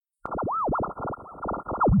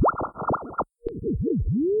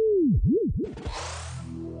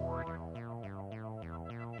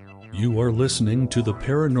You are listening to the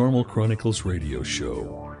Paranormal Chronicles radio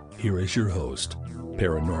show. Here is your host,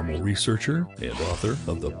 paranormal researcher and author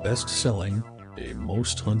of the best-selling A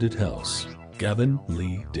Most Haunted House, Gavin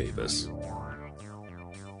Lee Davis.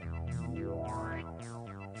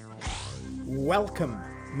 Welcome.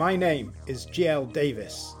 My name is G.L.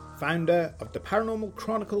 Davis, founder of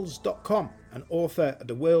theparanormalchronicles.com and author of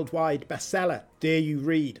the worldwide bestseller, Dare You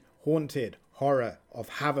Read Haunted Horror of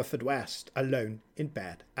Haverfordwest, Alone in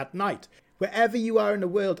Bed at Night. Wherever you are in the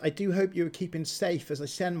world, I do hope you are keeping safe as I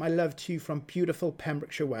send my love to you from beautiful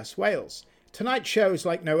Pembrokeshire, West Wales. Tonight's show is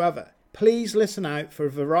like no other. Please listen out for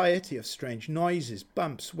a variety of strange noises,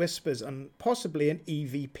 bumps, whispers, and possibly an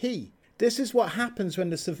EVP. This is what happens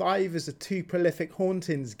when the survivors of two prolific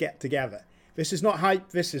hauntings get together. This is not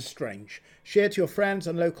hype, this is strange. Share to your friends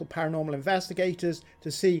and local paranormal investigators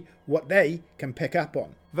to see what they can pick up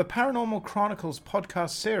on. The Paranormal Chronicles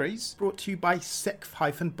podcast series brought to you by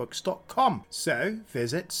sick-books.com. So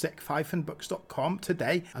visit sick-books.com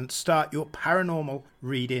today and start your paranormal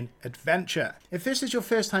reading adventure. If this is your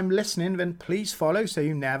first time listening, then please follow so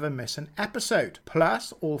you never miss an episode.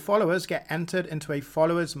 Plus, all followers get entered into a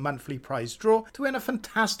followers monthly prize draw to win a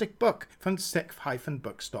fantastic book from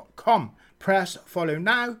sick-books.com. Press follow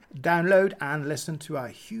now, download and listen to our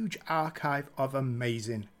huge archive of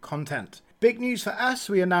amazing content. Big news for us,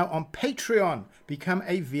 we are now on Patreon. Become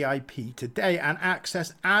a VIP today and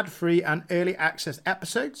access ad-free and early access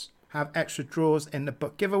episodes, have extra draws in the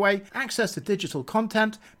book giveaway, access to digital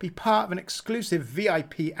content, be part of an exclusive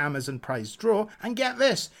VIP Amazon prize draw, and get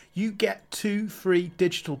this, you get 2 free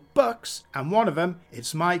digital books, and one of them,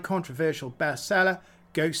 it's my controversial bestseller,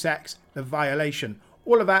 Ghost Sex, The Violation.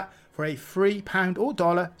 All of that for a free £1 or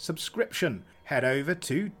 $1 subscription. Head over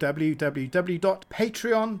to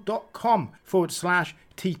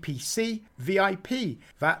www.patreon.com/TPCVIP.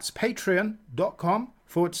 That's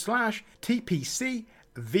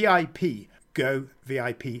patreon.com/TPCVIP. Go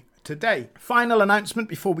VIP today. Final announcement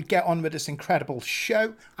before we get on with this incredible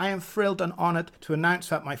show. I am thrilled and honoured to announce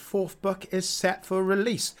that my 4th book is set for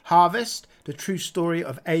release. Harvest, the true story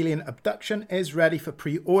of alien abduction, is ready for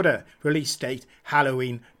pre-order. Release date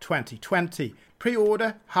Halloween 2020.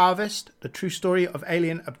 Pre-order Harvest, the true story of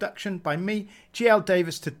alien abduction by me, G.L.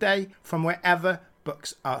 Davis, today from wherever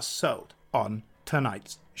books are sold. On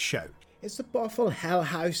tonight's show. Is the Bothell HELL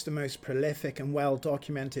House the most prolific and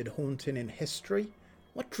well-documented haunting in history?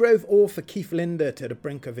 What drove author Keith Linder to the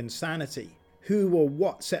brink of insanity? Who or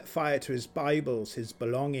what set fire to his Bibles, his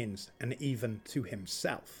belongings, and even to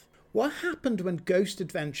himself? What happened when Ghost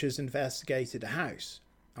Adventures investigated the house?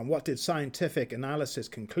 And what did scientific analysis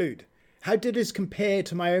conclude? How did this compare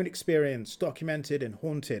to my own experience documented in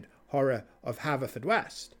Haunted Horror of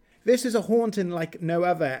Haverfordwest? This is a haunting like no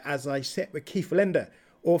other as I sit with Keith Linder,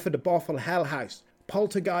 author of the Bothell HELL House,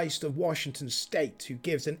 Poltergeist of Washington State, who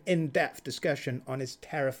gives an in-depth discussion on his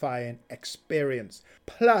terrifying experience.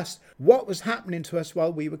 Plus, what was happening to us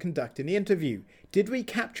while we were conducting the interview? Did we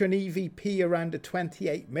capture an EVP around the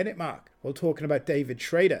 28-minute mark while talking about David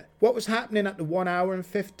Schrader? What was happening at the 1 hour and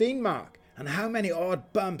 15 mark? And how many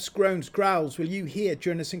odd bumps, groans, growls will you hear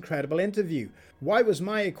during this incredible interview? Why was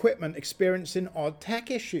my equipment experiencing odd tech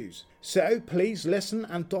issues? So please listen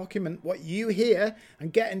and document what you hear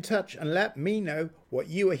and get in touch and let me know what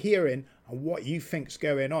you are hearing and what you think's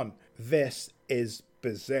going on. This is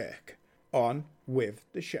Berserk. On with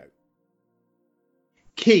the show.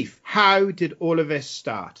 Keith, how did all of this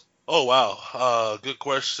start? Oh, wow. Good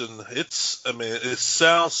question. It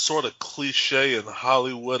sounds sort of cliche and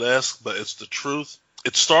Hollywood-esque, but it's the truth.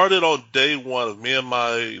 It started on day one of me and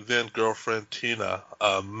my then girlfriend, Tina,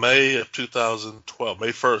 May of 2012,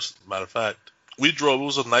 May 1st, matter of fact. We drove, it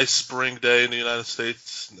was a nice spring day in the United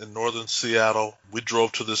States, in northern Seattle. We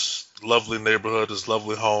drove to this lovely neighborhood, this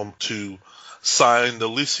lovely home to sign the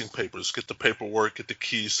leasing papers, get the paperwork, get the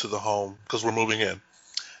keys to the home, because we're moving in.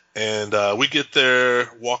 And we get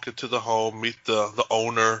there, walk into the home, meet the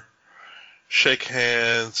owner, shake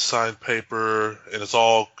hands, sign paper, and it's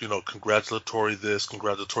all, congratulatory this,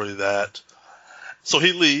 congratulatory that. So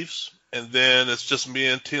he leaves, and then it's just me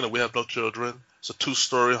and Tina. We have no children. It's a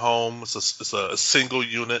 2-story home. It's a single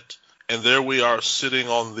unit. And there we are sitting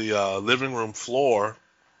on the living room floor,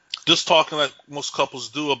 just talking like most couples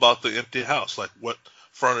do about the empty house, like what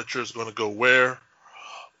furniture is going to go where.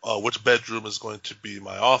 Which bedroom is going to be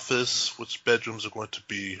my office, which bedrooms are going to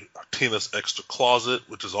be Tina's extra closet,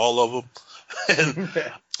 which is all of them. And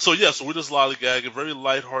so we're just lollygagging, very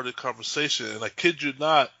lighthearted conversation. And I kid you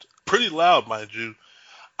not, pretty loud, mind you,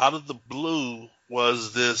 out of the blue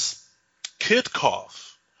was this kid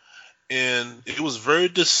cough. And it was very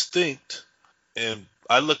distinct. And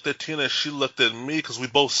I looked at Tina and she looked at me because we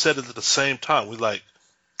both said it at the same time. We like,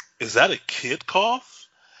 is that a kid cough?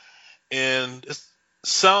 And it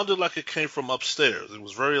sounded like it came from upstairs. It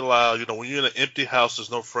was very loud. You know, when you're in an empty house,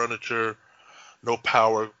 there's no furniture, no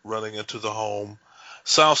power running into the home.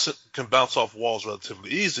 Sound can bounce off walls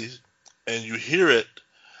relatively easy, and you hear it.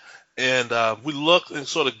 And we looked and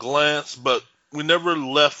sort of glanced, but we never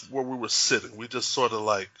left where we were sitting. We just sort of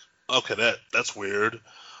like, okay, that's weird.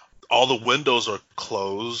 All the windows are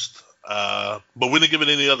closed, but we didn't give it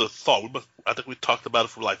any other thought. I think we talked about it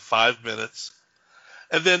for like 5 minutes,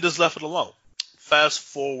 and then just left it alone. Fast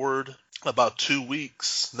forward about 2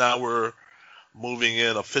 weeks. Now we're moving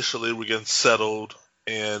in officially. We're getting settled,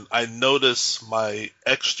 and I noticed my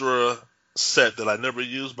extra set that I never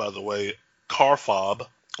used, by the way, car fob,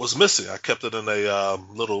 was missing. I kept it in a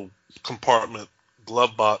little compartment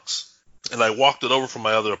glove box, and I walked it over from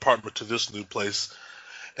my other apartment to this new place,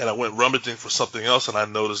 and I went rummaging for something else, and I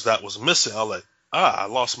noticed that was missing. I was like, I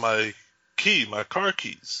lost my key, my car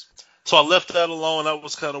keys. So I left that alone. That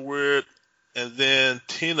was kind of weird. And then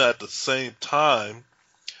Tina, at the same time,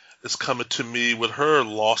 is coming to me with her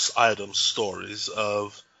lost item stories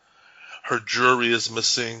of her jewelry is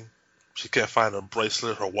missing. She can't find her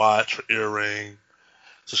bracelet, her watch, her earring.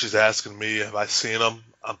 So she's asking me, have I seen them?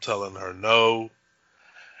 I'm telling her no.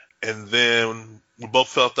 And then we both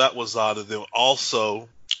felt that was odd. And then also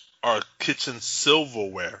our kitchen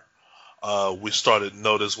silverware, we started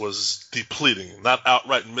notice was depleting. Not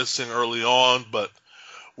outright missing early on, but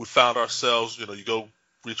we found ourselves, you go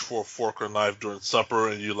reach for a fork or knife during supper,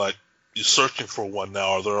 and you're searching for one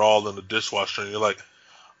now, or they're all in the dishwasher, and you're like,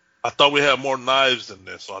 I thought we had more knives than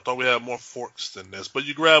this, or I thought we had more forks than this. But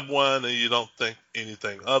you grab one and you don't think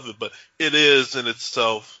anything of it, but it is in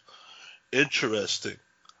itself interesting.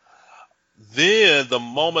 Then the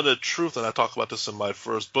moment of truth, and I talk about this in my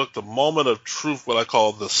first book, the moment of truth, what I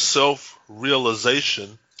call the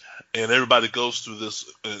self-realization, and everybody goes through this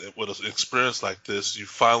with an experience like this, you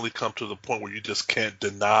finally come to the point where you just can't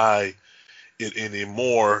deny it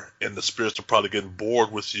anymore, and the spirits are probably getting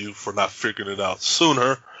bored with you for not figuring it out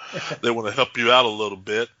sooner. They want to help you out a little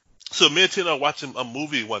bit. So me and Tina are watching a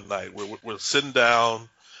movie one night. We're sitting down.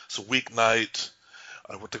 It's a weeknight.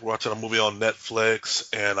 We're watching a movie on Netflix,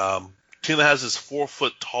 and Tina has this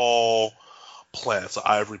 4-foot tall plant, it's an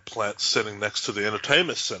ivory plant, sitting next to the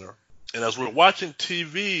entertainment center. And as we're watching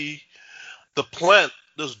TV, the plant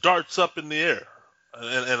just darts up in the air.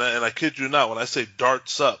 And I kid you not, when I say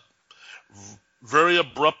darts up, very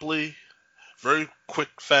abruptly, very quick,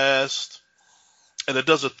 fast, and it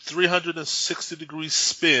does a 360-degree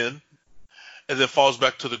spin and then falls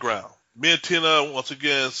back to the ground. Me and Tina, once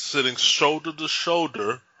again, sitting shoulder to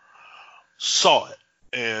shoulder, saw it.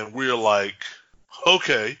 And we're like,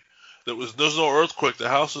 okay, there's no earthquake. The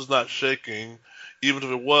house is not shaking. Even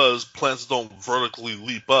if it was, plants don't vertically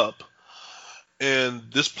leap up.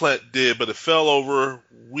 And this plant did, but it fell over.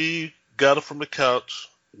 We got it from the couch,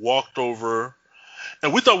 walked over,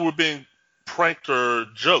 and we thought we were being pranked or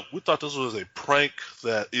joked. We thought this was a prank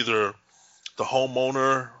that either the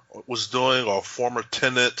homeowner was doing, or a former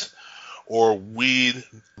tenant, or we,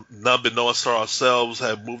 not unbeknownst to ourselves,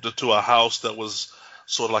 had moved into a house that was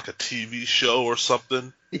sort of like a TV show or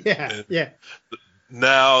something. Yeah.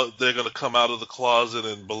 Now they're going to come out of the closet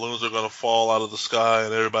and balloons are going to fall out of the sky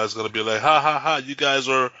and everybody's going to be like, ha, ha, ha, you guys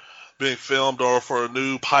are being filmed or for a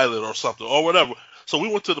new pilot or something or whatever. So we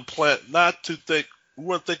went to the plant we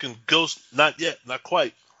weren't thinking ghost, not yet, not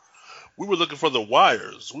quite. We were looking for the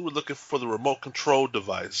wires. We were looking for the remote control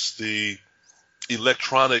device, the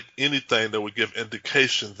electronic anything that would give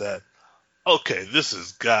indication that, okay, this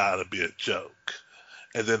has got to be a joke.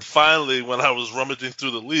 And then finally, when I was rummaging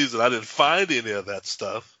through the leaves and I didn't find any of that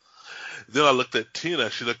stuff, then I looked at Tina,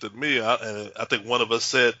 she looked at me, and I think one of us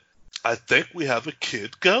said, I think we have a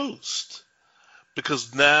kid ghost.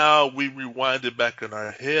 Because now we rewinded back in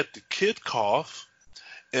our head the kid cough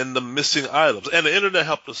and the missing items. And the internet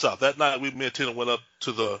helped us out. That night, me and Tina went up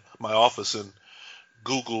to my office and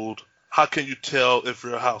Googled, how can you tell if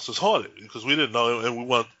your house is haunted? Because we didn't know, and we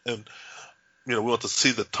want to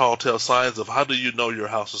see the tall tale signs of how do you know your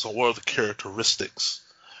house is haunted? What are the characteristics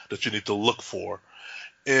that you need to look for?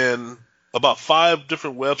 And about 5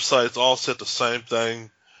 different websites all said the same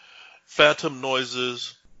thing. Phantom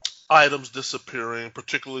noises, items disappearing,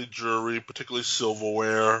 particularly jewelry, particularly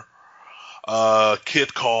silverware,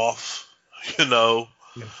 kid cough, and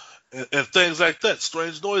things like that,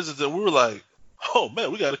 strange noises. And we were like, oh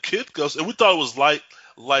man, we got a kid ghost. And we thought it was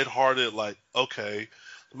lighthearted, like, okay,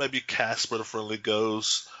 maybe Casper the Friendly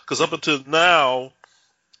Ghost. Because up until now,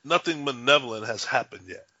 nothing malevolent has happened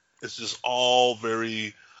yet. It's just all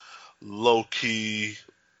very low-key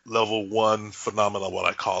level 1 phenomenon, what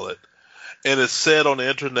I call it. And it's said on the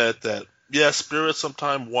internet that, yeah, spirits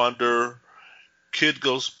sometimes wander. Kid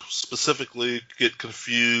goes specifically get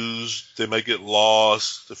confused. They may get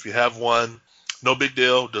lost. If you have one, no big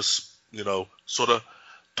deal. Just, sort of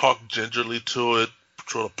talk gingerly to it.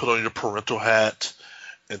 Try to put on your parental hat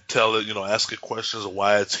and tell it, ask it questions of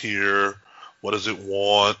why it's here. What does it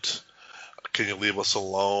want? Can you leave us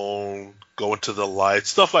alone? Go into the light.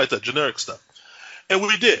 Stuff like that, generic stuff. And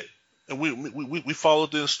we did. And we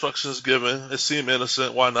followed the instructions given. It seemed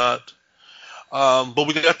innocent. Why not? But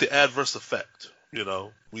we got the adverse effect.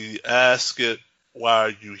 We ask it, why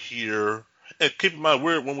are you here? And keep in mind,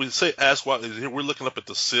 when we say ask why is here, we're looking up at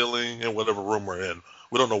the ceiling in whatever room we're in.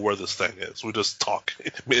 We don't know where this thing is. We're just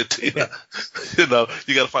talking. Me and Tina, you got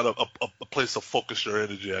to find a place to focus your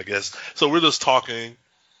energy, I guess. So we're just talking.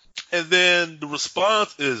 And then the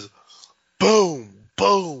response is boom,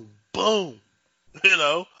 boom, boom,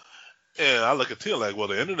 And I look at Tina like, well,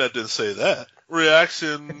 the internet didn't say that.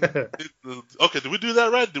 Reaction. Okay, did we do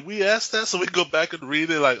that right? Did we ask that? So we go back and read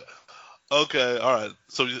it like, okay, all right.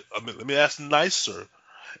 So let me ask nicer.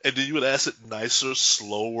 And then you would ask it nicer,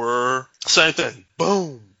 slower. Same thing.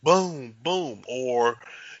 Boom, boom, boom. Or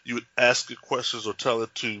you would ask it questions or tell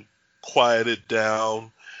it to quiet it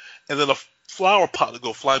down. And then a flower pot would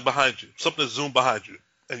go flying behind you. Something zoom behind you.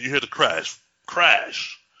 And you hear the crash.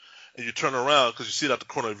 Crash. And you turn around because you see it out the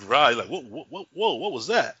corner of your eye. You're like, whoa, what was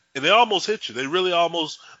that? And they almost hit you. They really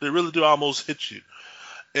do almost hit you.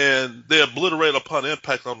 And they obliterate upon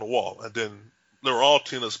impact on the wall. And then they were all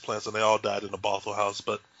Tina's plants, and they all died in the Bothell house,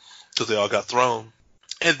 but because they all got thrown.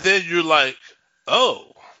 And then you're like, oh,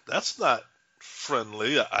 that's not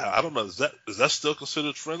friendly. I don't know. Is that still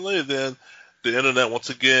considered friendly? And then the internet, once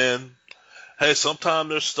again, hey, sometimes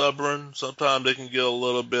they're stubborn. Sometimes they can get a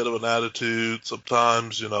little bit of an attitude.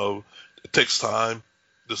 Sometimes, it takes time.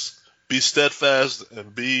 Just be steadfast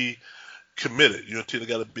and be committed. You and Tina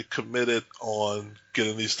got to be committed on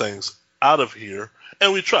getting these things out of here.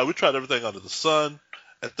 And we tried. We tried everything under the sun.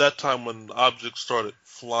 At that time when objects started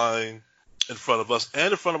flying in front of us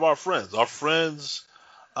and in front of our friends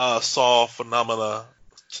saw phenomena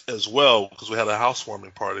as well because we had a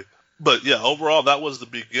housewarming party. But yeah, overall, that was the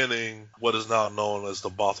beginning, what is now known as the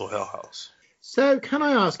Bothell HELL House. So can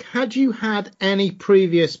I ask, had you had any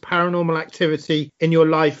previous paranormal activity in your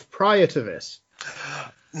life prior to this?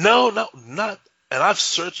 No, not. And I've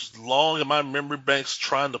searched long in my memory banks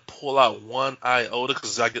trying to pull out one iota,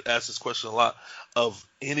 because I get asked this question a lot, of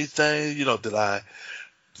anything. Did I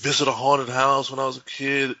visit a haunted house when I was a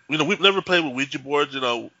kid? We've never played with Ouija boards.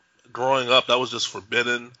 Growing up, that was just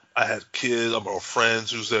forbidden. I had kids or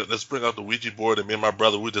friends who said, let's bring out the Ouija board, and me and my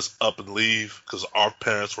brother, we just up and leave because our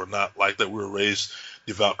parents were not like that. We were raised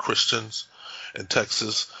devout Christians in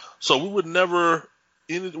Texas. So we would never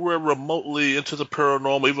anywhere remotely into the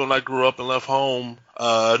paranormal. Even when I grew up and left home, no,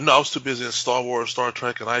 I was too busy in Star Wars, Star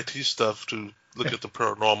Trek, and IT stuff to look at the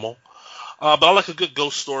paranormal. But I like a good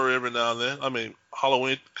ghost story every now and then. I mean,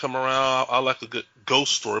 Halloween come around, I like a good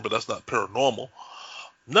ghost story, but that's not paranormal.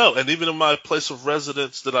 No, and even in my place of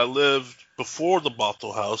residence that I lived before the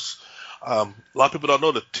Bothell house, a lot of people don't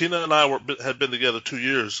know that Tina and I had been together 2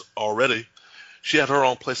 years already. She had her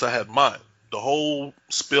own place, I had mine. The whole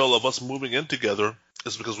spill of us moving in together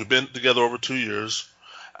is because we've been together over 2 years.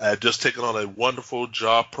 I had just taken on a wonderful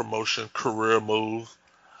job promotion, career move,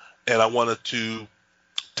 and I wanted to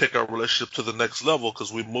take our relationship to the next level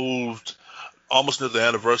because we moved almost near the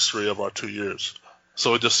anniversary of our 2 years.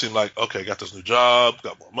 So it just seemed like, okay, got this new job,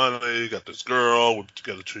 got more money, got this girl, we've been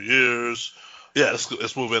together 2 years. Yeah,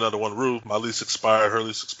 let's move in under one roof. My lease expired, her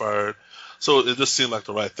lease expired. So it just seemed like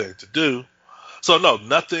the right thing to do. So no,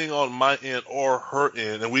 nothing on my end or her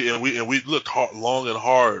end, and we looked long and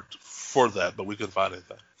hard for that, but we couldn't find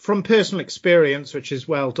anything. From personal experience, which is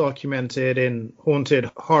well documented in Haunted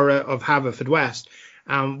Horror of Haverfordwest,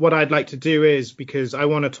 what I'd like to do is, because I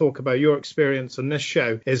want to talk about your experience on this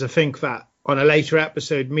show, is I think that on a later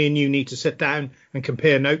episode, me and you need to sit down and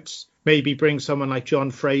compare notes. Maybe bring someone like John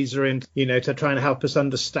Fraser in, to try and help us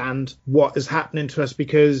understand what is happening to us,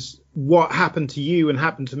 because what happened to you and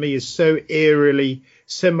happened to me is so eerily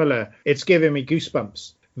similar. It's giving me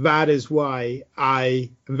goosebumps. That is why I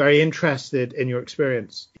am very interested in your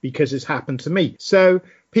experience, because it's happened to me. So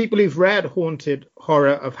people who've read Haunted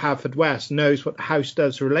Horror of Haverfordwest knows what the house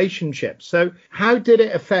does to relationships. So how did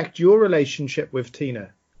it affect your relationship with Tina?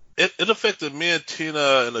 It affected me and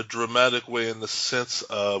Tina in a dramatic way, in the sense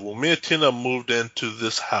of when me and Tina moved into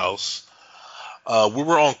this house, we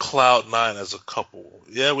were on cloud nine as a couple.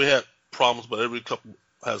 Yeah, we had problems, but every couple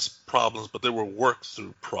has problems, but they were worked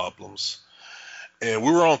through problems. And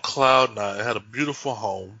we were on cloud nine. I had a beautiful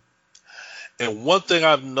home. And one thing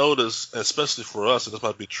I've noticed, especially for us, and this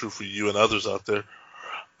might be true for you and others out there,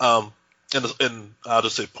 and I'll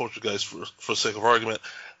just say Poltergeist for sake of argument,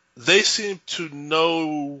 they seem to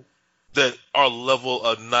know that our level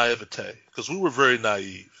of naivete, because we were very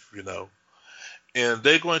naive, and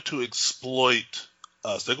they're going to exploit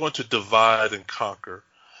us. They're going to divide and conquer.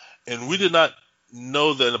 And we did not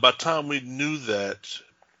know that. And by the time we knew that,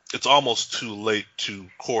 it's almost too late to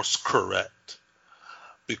course correct,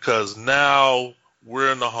 because now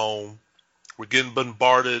we're in the home, we're getting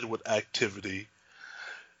bombarded with activity,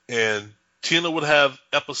 and Tina would have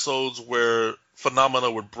episodes where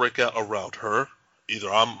phenomena would break out around her. Either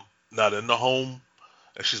I'm not in the home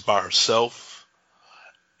and she's by herself,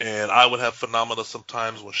 and I would have phenomena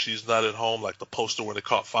sometimes when she's not at home, like the poster when it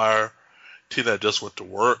caught fire. Tina just went to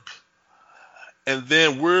work. And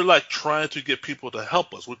then we're like trying to get people to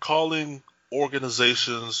help us. We're calling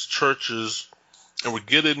organizations, churches, and we're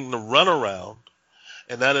getting the runaround.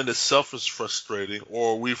 And that in itself is frustrating.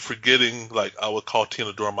 Or we're forgetting, like I would call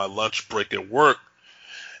Tina during my lunch break at work,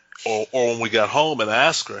 or when we got home and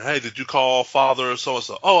ask her, hey, did you call Father or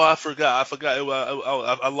so-and-so? Oh, I forgot.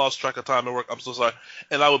 I lost track of time at work. I'm so sorry.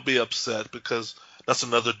 And I would be upset because that's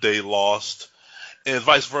another day lost, and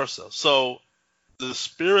vice versa. So the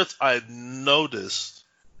spirits I noticed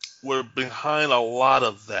were behind a lot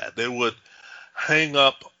of that. They would hang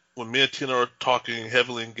up when me and Tina are talking,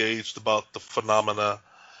 heavily engaged about the phenomena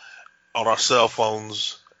on our cell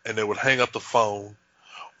phones, and they would hang up the phone,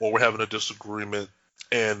 or we're having a disagreement,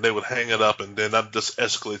 and they would hang it up, and then that just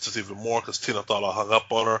escalates it even more because Tina thought I hung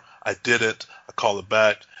up on her. I didn't. I call it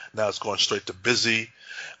back. Now it's going straight to busy,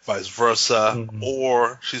 vice versa. Mm-hmm.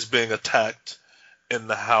 Or she's being attacked in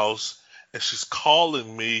the house, and she's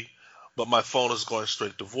calling me, but my phone is going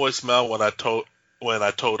straight to voicemail. When I told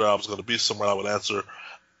her I was going to be somewhere, I would answer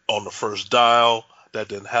on the first dial. That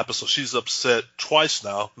didn't happen, so she's upset twice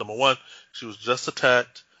now. Number one, she was just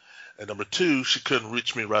attacked, and number two, she couldn't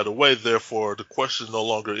reach me right away. Therefore, the question no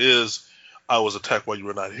longer is, I was attacked while you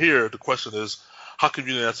were not here. The question is, how come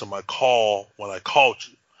you didn't answer my call when I called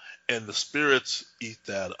you? And the spirits eat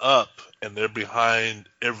that up, and they're behind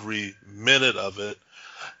every minute of it.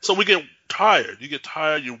 So we get tired. You get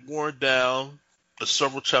tired. You're worn down. There's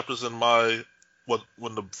several chapters in when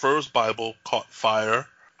the first Bible caught fire.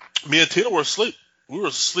 Me and Tina were asleep. We were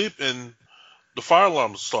asleep, and the fire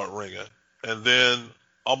alarms start ringing. And then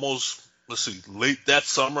almost, late that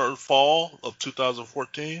summer, fall of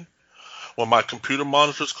 2014, when my computer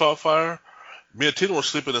monitors caught fire, me and Tina were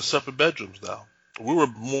sleeping in separate bedrooms now. We were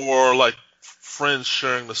more like friends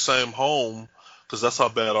sharing the same home, because that's how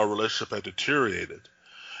bad our relationship had deteriorated.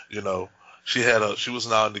 She was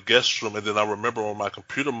now in the guest room, and then I remember when my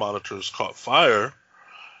computer monitors caught fire,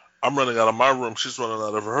 I'm running out of my room, she's running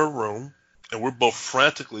out of her room, and we're both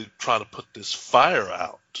frantically trying to put this fire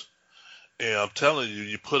out. And I'm telling you,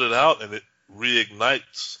 you put it out and it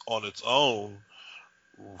reignites on its own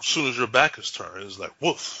as soon as your back is turned. It's like,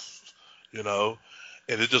 woof, and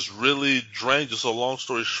it just really drains you. So long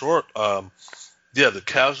story short, one of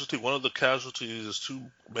the casualties is two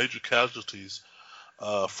major casualties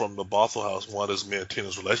from the Bothell House. One is me and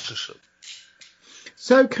Tina's relationship.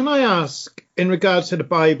 So can I ask, in regards to the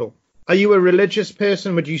Bible, are you a religious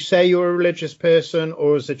person? Would you say you're a religious person,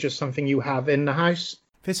 or is it just something you have in the house?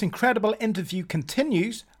 This incredible interview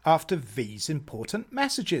continues after these important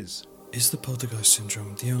messages. Is the Poltergeist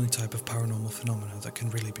syndrome the only type of paranormal phenomena that can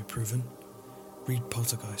really be proven? Read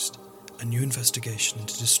Poltergeist, a new investigation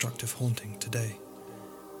into destructive haunting today.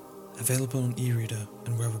 Available on e-reader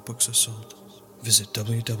and wherever books are sold. Visit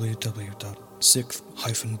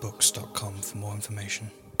www.sixth-books.com for more information.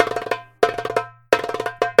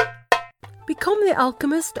 Become the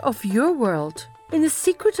alchemist of your world. In The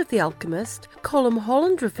Secret of the Alchemist, Colm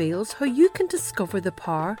Holland reveals how you can discover the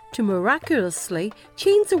power to miraculously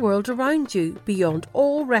change the world around you beyond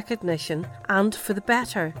all recognition and for the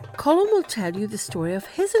better. Colm will tell you the story of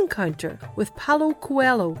his encounter with Paulo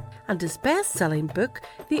Coelho and his best-selling book,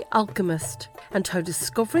 The Alchemist, and how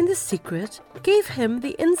discovering the secret gave him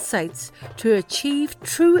the insights to achieve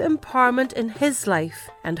true empowerment in his life,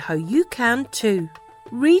 and how you can too.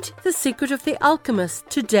 Read The Secret of the Alchemist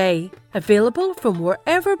today, available from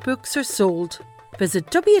wherever books are sold. Visit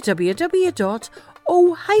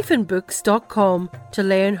www.o-books.com to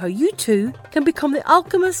learn how you too can become the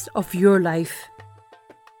alchemist of your life.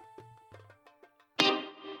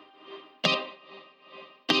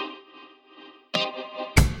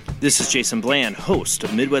 This is Jason Bland, host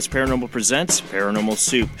of Midwest Paranormal Presents Paranormal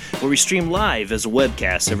Soup, where we stream live as a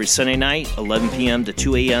webcast every Sunday night, 11 p.m. to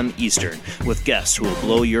 2 a.m. Eastern, with guests who will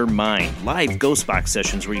blow your mind. Live ghost box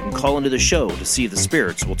sessions where you can call into the show to see if the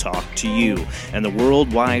spirits will talk to you, and the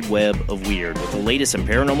World Wide Web of Weird with the latest in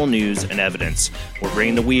paranormal news and evidence. We're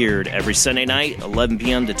bringing the weird every Sunday night, 11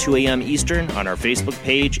 p.m. to 2 a.m. Eastern on our Facebook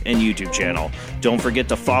page and YouTube channel. Don't forget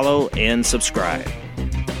to follow and subscribe.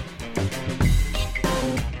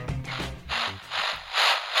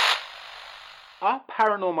 Are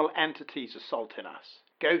paranormal entities assaulting us?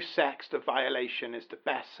 Ghost Sex to Violation is the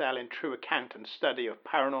best-selling true account and study of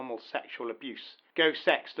paranormal sexual abuse. Ghost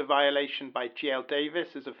Sex to Violation by G.L. Davis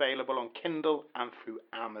is available on Kindle and through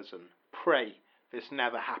Amazon. Pray this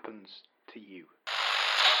never happens to you.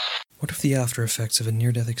 What if the after effects of a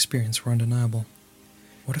near-death experience were undeniable?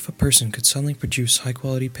 What if a person could suddenly produce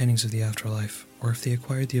high-quality paintings of the afterlife, or if they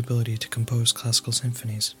acquired the ability to compose classical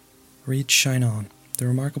symphonies? Read Shine On, the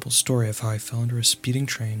remarkable story of how I fell under a speeding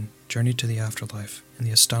train, journeyed to the afterlife, and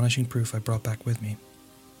the astonishing proof I brought back with me.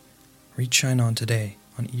 Read Shine On today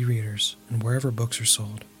on e-readers and wherever books are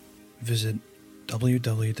sold. Visit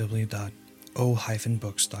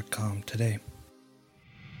www.o-books.com today.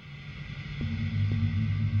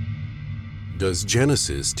 Does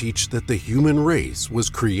Genesis teach that the human race was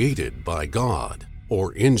created by God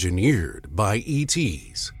or engineered by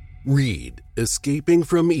ETs? Read Escaping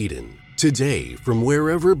from Eden today from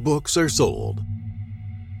wherever books are sold.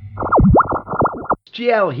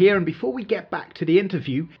 GL here, and before we get back to the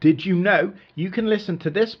interview, did you know you can listen to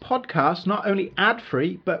this podcast not only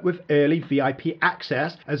ad-free but with early VIP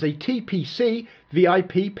access as a TPC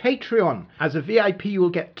VIP Patreon? As a VIP, you will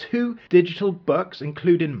get 2 digital books,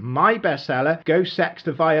 including my bestseller, Ghost Sex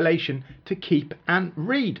to Violation, to keep and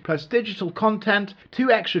read, plus digital content, 2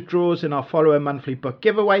 extra draws in our follower monthly book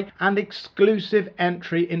giveaway, and exclusive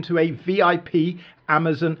entry into a VIP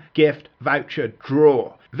Amazon gift voucher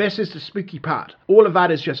draw. This is the spooky part. All of that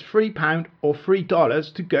is just £3 or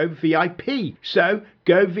 $3 to go VIP. So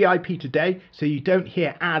go VIP today so you don't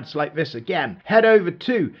hear ads like this again. Head over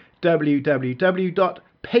to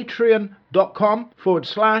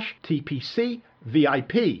www.patreon.com/TPC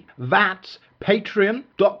VIP. That's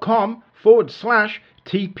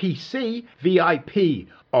patreon.com/TPC VIP.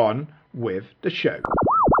 On with the show.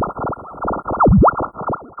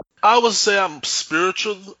 I would say I'm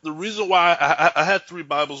spiritual. The reason why I had 3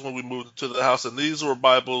 Bibles when we moved into the house, and these were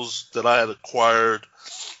Bibles that I had acquired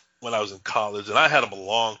when I was in college, and I had them a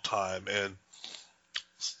long time, and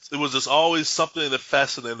it was just always something that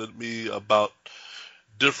fascinated me about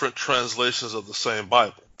different translations of the same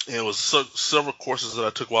Bible. And it was several courses that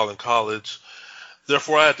I took while in college.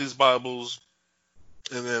 Therefore, I had these Bibles,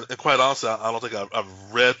 and quite honestly, I don't think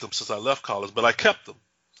I've read them since I left college, but I kept them.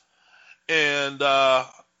 And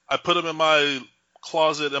I put them in my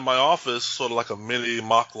closet in my office, sort of like a mini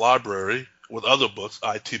mock library with other books,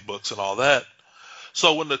 IT books and all that.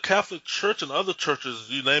 So when the Catholic Church and other churches,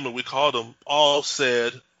 you name it, we called them, all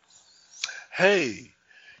said, hey,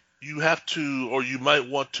 you have to, or you might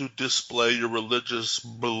want to display your religious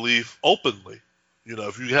belief openly. You know,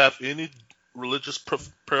 if you have any religious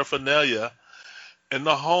paraphernalia in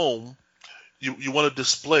the home, you want to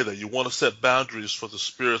display that. You want to set boundaries for the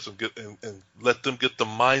spirits and let them get the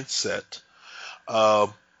mindset.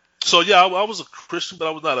 So yeah, I was a Christian, but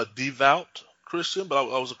I was not a devout Christian, but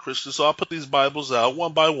I was a Christian. So I put these Bibles out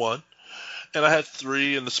one by one, and I had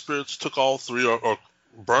 3, and the spirits took all 3 or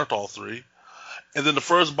burnt all 3. And then the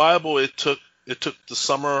first Bible, it took the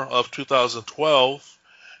summer of 2012,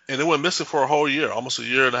 and it went missing for a whole year, almost a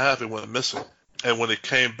year and a half. It went missing, and when it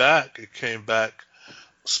came back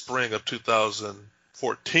spring of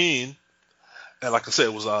 2014, and like I said,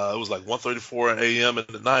 it was like 1:34 a.m. in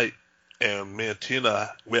the night, and me and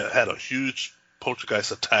Tina, we had a huge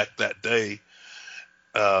poltergeist attack that day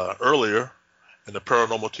earlier, and the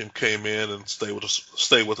paranormal team came in and stayed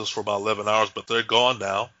with us for about 11 hours, but they're gone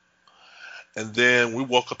now. And then we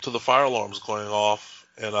woke up to the fire alarms going off,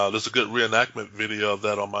 and there's a good reenactment video of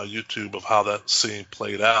that on my YouTube of how that scene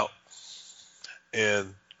played out.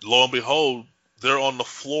 And lo and behold, there on the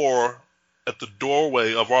floor at the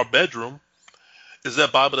doorway of our bedroom is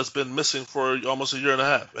that Bible that's been missing for almost a year and a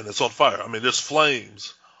half, and it's on fire. I mean, there's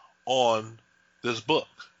flames on this book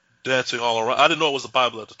dancing all around. I didn't know it was a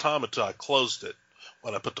Bible at the time until I closed it.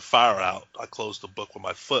 When I put the fire out, I closed the book with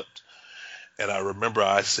my foot. And I remember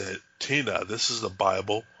I said, Tina, this is the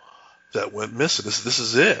Bible that went missing. This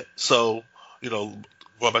is it. So, you know,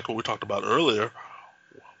 going back to what we talked about earlier,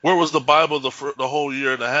 where was the Bible the whole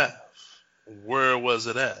year and a half? Where was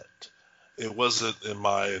it at? It wasn't in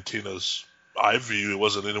my and Tina's eye view. It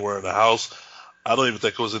wasn't anywhere in the house. I don't even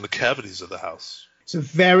think it was in the cavities of the house. It's a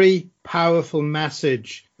very powerful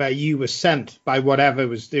message that you were sent by whatever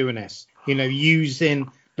was doing this.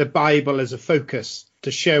 Using the Bible as a focus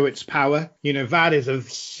to show its power. That is a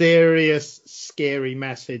serious, scary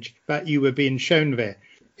message that you were being shown there.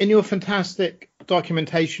 In your fantastic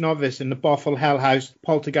documentation of this in the Bothell HELL House,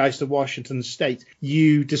 Poltergeist of Washington State,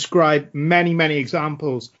 you describe many, many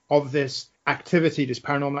examples of this activity, this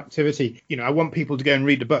paranormal activity. I want people to go and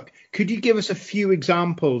read the book. Could you give us a few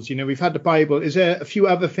examples? We've had the Bible. Is there a few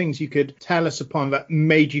other things you could tell us upon that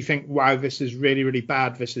made you think, wow, this is really, really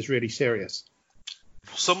bad, this is really serious?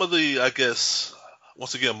 Some of the, I guess,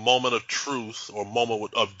 once again, moment of truth or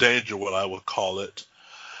moment of danger, what I would call it,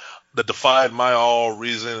 that defied my all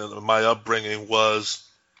reason and my upbringing was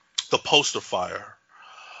the poster fire.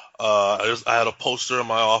 I had a poster in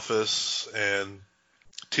my office, and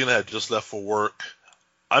Tina had just left for work.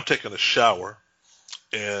 I'm taking a shower,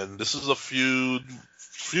 and this is a few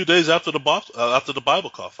days after the Bible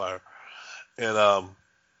caught fire, and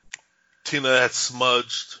Tina had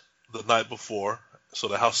smudged the night before, so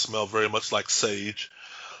the house smelled very much like sage.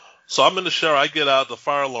 So I'm in the shower. I get out. The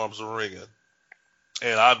fire alarms are ringing.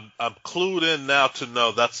 And I'm clued in now to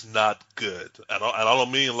know that's not good. And I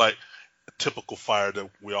don't mean like a typical fire that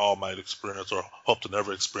we all might experience or hope to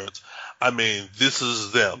never experience. I mean, this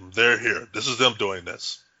is them. They're here. This is them doing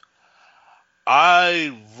this.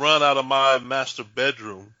 I run out of my master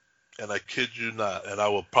bedroom, and I kid you not, and I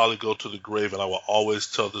will probably go to the grave, and I will always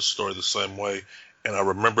tell this story the same way, and I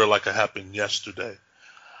remember it like it happened yesterday.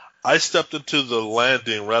 I stepped into the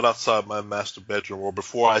landing right outside my master bedroom, or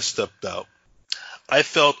before I stepped out. I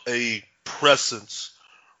felt a presence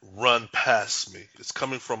run past me. It's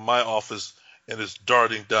coming from my office and it's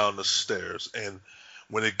darting down the stairs. And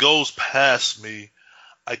when it goes past me,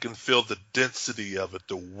 I can feel the density of it,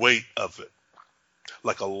 the weight of it,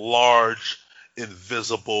 like a large,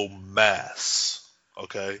 invisible mass.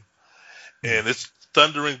 Okay? And it's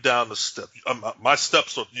thundering down the steps. My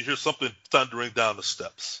steps are, you hear something thundering down the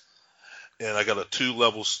steps. And I got a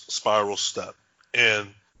 2-level spiral step. And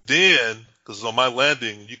then, because on my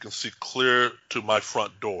landing, you can see clear to my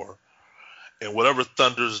front door. And whatever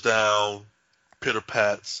thunders down,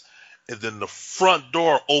 pitter-pats, and then the front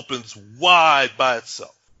door opens wide by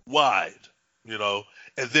itself. Wide,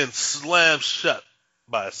 and then slams shut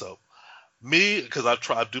by itself. Me, because I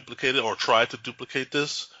tried to duplicate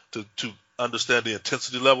this to understand the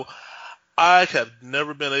intensity level, I have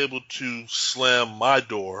never been able to slam my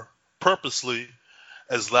door purposely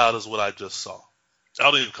as loud as what I just saw. I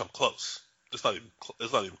don't even come close. It's not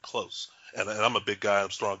even close. And I'm a big guy, I'm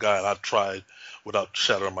a strong guy, and I've tried without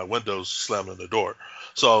shattering my windows, slamming the door.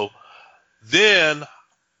 So then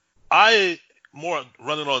I, more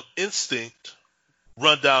running on instinct,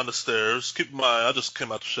 run down the stairs, I just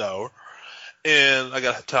came out the shower, and I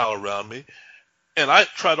got a towel around me, and I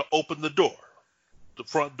try to open the door, the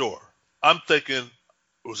front door. I'm thinking,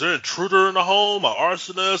 was there an intruder in the home, an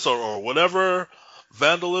arsonist, or whatever,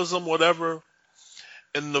 vandalism, whatever?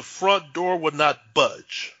 And the front door would not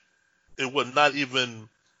budge. It would not even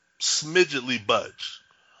smidgetly budge.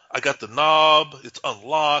 I got the knob. It's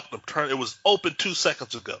unlocked. I'm turning. It was open 2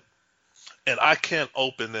 seconds ago, and I can't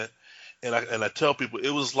open it. And I tell people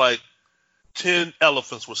it was like 10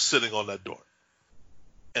 elephants were sitting on that door,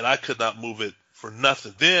 and I could not move it for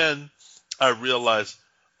nothing. Then I realized,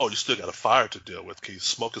 oh, you still got a fire to deal with, Keith.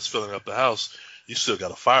 Smoke is filling up the house. You still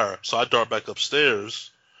got a fire. So I dart back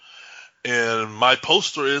upstairs, and my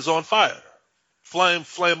poster is on fire. Flame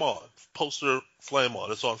on. Poster, flame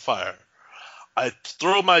on. It's on fire. I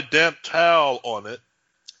throw my damp towel on it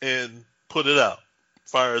and put it out.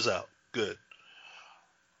 Fire's out. Good.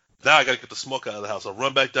 Now I got to get the smoke out of the house. I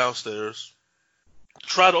run back downstairs,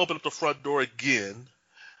 try to open up the front door again,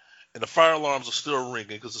 and the fire alarms are still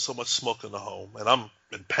ringing because there's so much smoke in the home, and I'm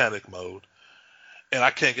in panic mode, and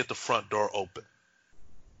I can't get the front door open.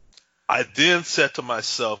 I then said to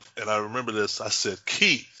myself, and I remember this, I said,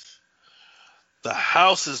 Keith, the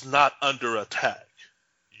house is not under attack.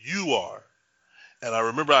 You are. And I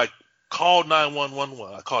remember I called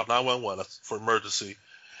 911. I called 911 for emergency,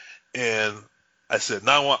 and I said,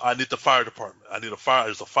 911, I need the fire department. I need a fire.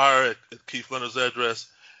 There's a fire at Keith Leonard's address.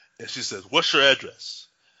 And she says, what's your address?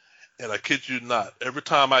 And I kid you not, every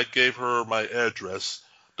time I gave her my address,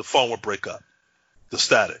 the phone would break up, the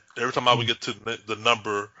static. Every time I would get to the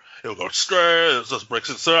number, it would go, it just breaks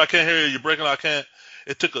it. Sir, I can't hear you. You're breaking up. I can't.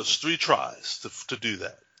 It took us 3 tries to do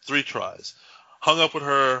that. 3 tries. Hung up with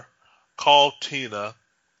her, called Tina.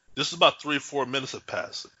 This is about 3 or 4 minutes had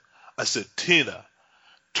passed. I said, Tina,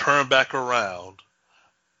 turn back around.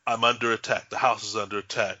 I'm under attack. The house is under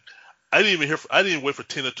attack. I didn't even wait for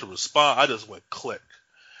Tina to respond. I just went click.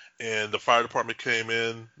 And the fire department came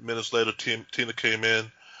in. Minutes later, Tina came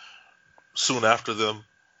in soon after them.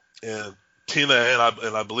 And Tina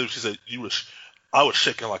and I believe she said, I was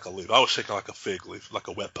shaking like a leaf. I was shaking like a fig leaf, like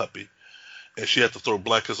a wet puppy. And she had to throw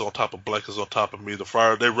blankets on top of me.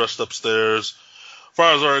 They rushed upstairs.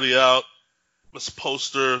 Fire's already out. This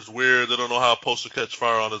poster is weird. They don't know how a poster catch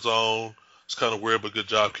fire on its own. It's kind of weird, but good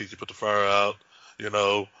job, Keith. You put the fire out, And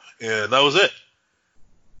that was it.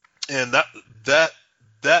 And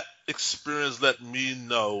that experience let me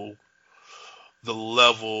know the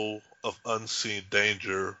level of unseen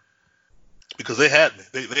danger, because they had me.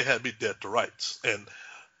 They had me dead to rights. And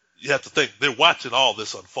you have to think, they're watching all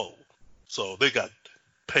this unfold. So they got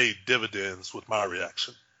paid dividends with my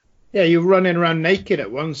reaction. Yeah, you're running around naked at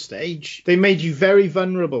one stage. They made you very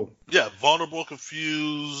vulnerable. Yeah, vulnerable,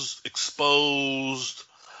 confused, exposed,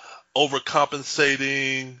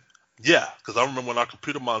 overcompensating. Yeah, because I remember when our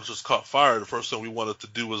computer monitors caught fire, the first thing we wanted to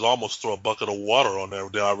do was almost throw a bucket of water on there.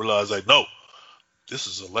 Then I realized, no, this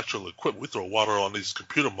is electrical equipment. We throw water on these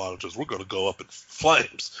computer monitors, we're going to go up in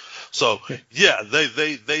flames. So yeah,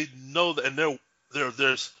 they know that, and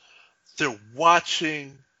they're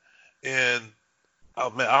watching, and oh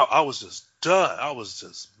man, I was just done. I was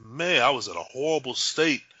in a horrible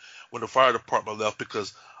state when the fire department left,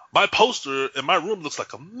 because my poster in my room looks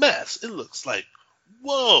like a mess. It looks like,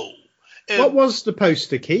 whoa. And what was the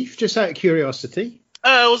poster, Keith? Just out of curiosity.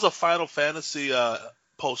 It was a Final Fantasy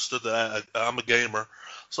poster that I'm a gamer.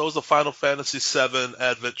 So it was a Final Fantasy VII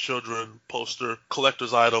Advent Children poster,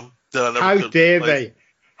 collector's item that I never How could dare play. they?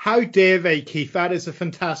 How dare they, Keith? That is a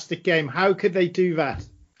fantastic game. How could they do that?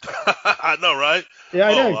 I know, right? Yeah,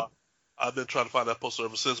 I know. I've been trying to find that poster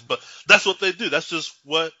ever since, but that's what they do. That's just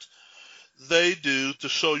what they do to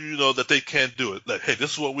show that they can do it. Like, hey,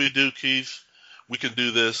 this is what we do, Keith. We can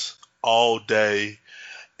do this all day.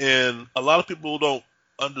 And a lot of people don't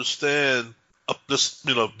understand this,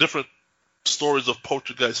 different stories of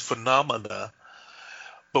poltergeist phenomena.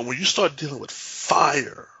 But when you start dealing with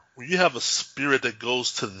fire, when you have a spirit that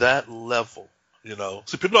goes to that level,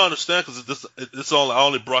 see, people don't understand, because I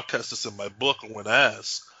only broadcast this in my book when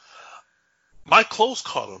asked. My clothes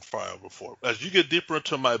caught on fire before. As you get deeper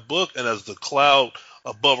into my book, and as the cloud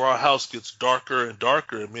above our house gets darker and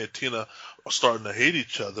darker, and me and Tina are starting to hate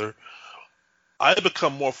each other, I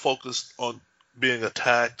become more focused on being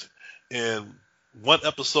attacked. In one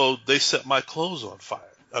episode, they set my clothes on fire.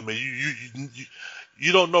 I mean,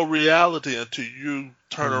 you don't know reality until you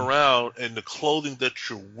turn around and the clothing that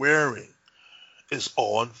you're wearing is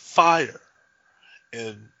on fire,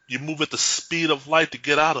 and you move at the speed of light to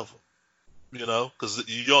get out of them. Because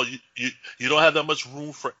you don't have that much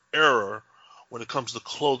room for error when it comes to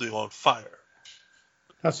clothing on fire.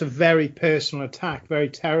 That's a very personal attack, very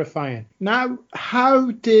terrifying. Now,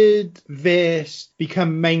 how did this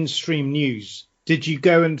become mainstream news? Did you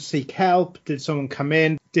go and seek help? Did someone come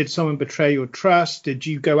in? Did someone betray your trust? Did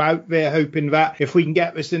you go out there hoping that if we can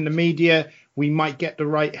get this in the media, we might get the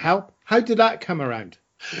right help? How did that come around?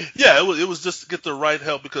 Yeah, it was just to get the right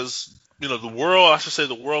help, because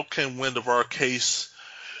the world came wind of our case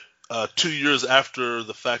 2 years after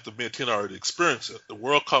the fact of me and Tina already experienced it. The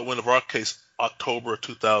world caught wind of our case October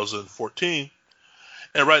 2014,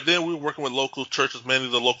 and right then we were working with local churches, mainly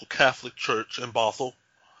the local Catholic church in Bothell,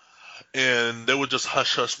 and they were just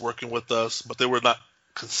hush-hush working with us, but they were not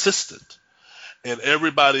consistent. And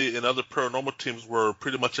everybody in other paranormal teams were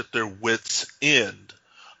pretty much at their wits' end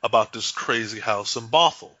about this crazy house in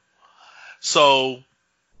Bothell. So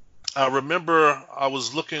I remember I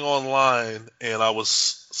was looking online, and I was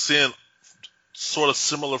seeing sort of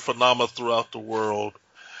similar phenomena throughout the world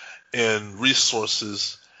and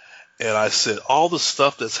resources. And I said, all the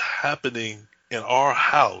stuff that's happening in our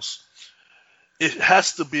house, it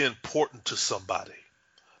has to be important to somebody.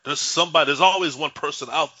 There's always one person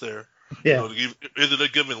out there. Yeah. Either they're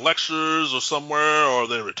giving lectures or somewhere, or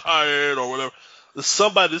they're retired or whatever. There's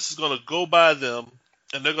somebody, this is going to go by them,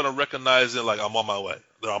 and they're going to recognize it, like, I'm on my way.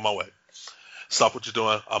 They're on my way. Stop what you're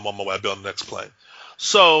doing. I'm on my way. I'll be on the next plane.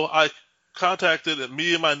 So I contacted, and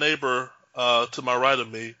me and my neighbor to my right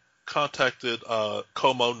of me contacted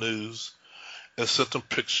Como News and sent them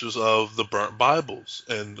pictures of the burnt Bibles.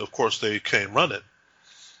 And, of course, they came running.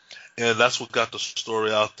 And that's what got the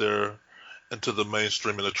story out there into the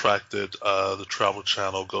mainstream and attracted the Travel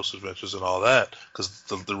Channel, Ghost Adventures, and all that. Because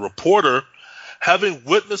the reporter, having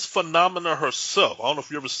witnessed phenomena herself, I don't know if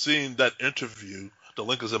you've ever seen that interview. The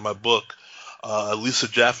link is in my book. Lisa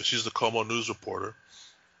Jaffe, she's the Como News reporter.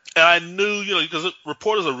 And I knew, because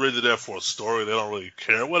reporters are really there for a story. They don't really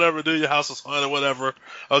care. Whatever, do your house is haunted, whatever.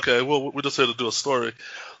 Okay, well, we're just here to do a story.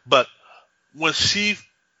 But when she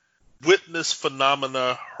witnessed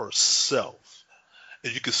phenomena herself,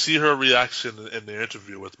 and you can see her reaction in the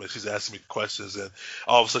interview with me. She's asking me questions, and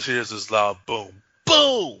all of a sudden she hears this loud boom,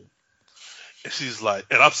 boom. And she's like,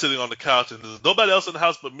 and I'm sitting on the couch, and there's nobody else in the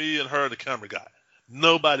house but me and her and the camera guy.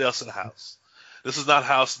 Nobody else in the house. This is not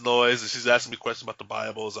house noise, and she's asking me questions about the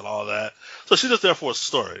Bibles and all that. So she's just there for a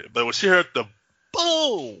story. But when she heard the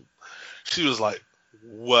boom, she was like,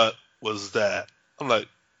 what was that? I'm like,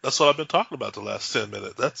 that's what I've been talking about the last 10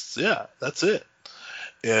 minutes. That's it.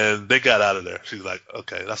 And they got out of there. She's like,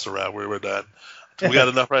 okay, that's a wrap. We're done. We got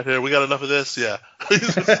enough right here. We got enough of this. Yeah.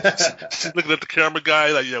 She's looking at the camera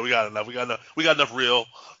guy like, yeah, we got enough. We got enough real.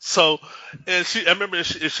 So, and I remember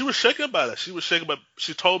she was shaken by that.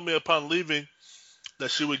 She told me upon leaving that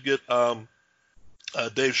she would get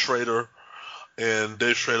Dave Schrader, and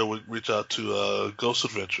Dave Schrader would reach out to Ghost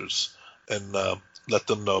Adventures and let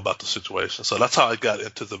them know about the situation. So that's how I got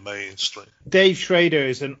into the mainstream. Dave Schrader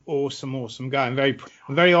is an awesome guy. I'm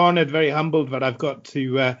very honored, very humbled that I've got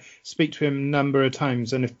to speak to him a number of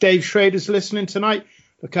times. And if Dave Schrader's listening tonight,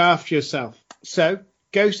 look after yourself. So,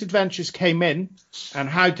 Ghost Adventures came in, and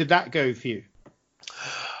how did that go for you?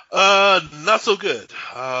 Not so good.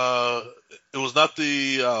 It was not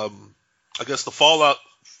I guess the fallout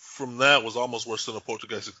from that was almost worse than the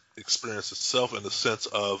Poltergeist experience itself, in the sense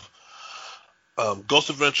of Ghost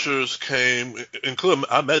Adventures came, including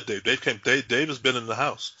I met Dave. Dave has been in the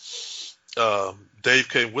house. Dave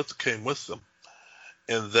came with them,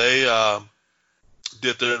 and they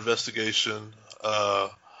did their investigation.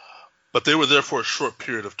 But they were there for a short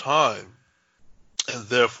period of time, and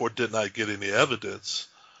therefore did not get any evidence.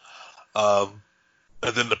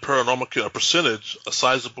 And then the paranormal a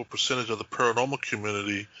sizable percentage of the paranormal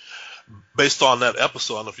community, based on that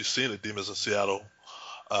episode, I don't know if you've seen it, Demons in Seattle,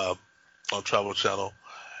 on Travel Channel,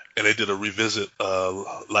 and they did a revisit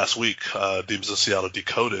last week, Demons in Seattle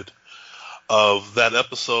Decoded, of that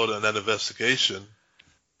episode and that investigation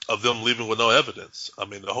of them leaving with no evidence. I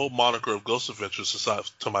mean, the whole moniker of Ghost Adventures,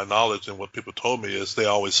 to my knowledge and what people told me, is they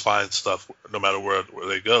always find stuff no matter where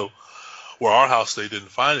they go. Where our house, they didn't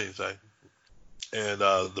find anything. And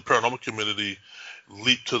the paranormal community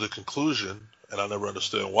leaped to the conclusion, and I never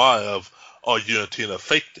understood why, of, oh, you and Tina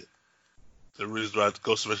faked it. The reason why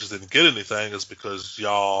Ghost Adventures didn't get anything is because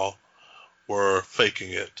y'all were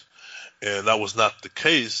faking it. And that was not the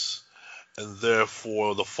case. And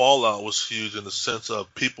therefore, the fallout was huge in the sense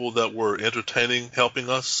of people that were entertaining, helping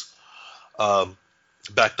us,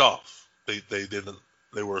 backed off.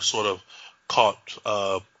 They were sort of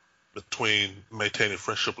caught between maintaining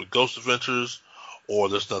friendship with Ghost Adventures, or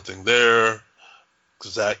there's nothing there.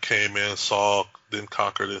 Zach came in, saw, didn't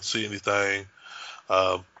conquer, didn't see anything.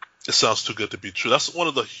 It sounds too good to be true. That's one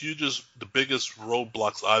of the biggest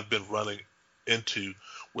roadblocks I've been running into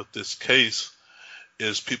with this case,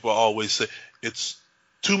 is people always say it's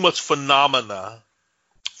too much phenomena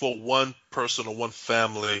for one person or one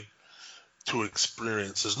family to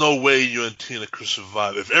experience. There's no way you and Tina could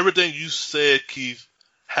survive. If everything you said, Keith,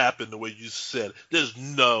 happened the way you said, there's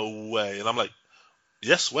no way. And I'm like,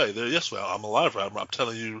 yes way. I'm alive. I'm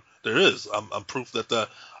telling you there is. I'm proof that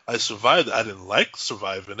I survived it. I didn't like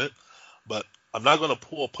surviving it, but I'm not going to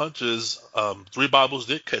pull punches. 3 Bibles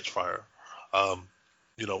did catch fire.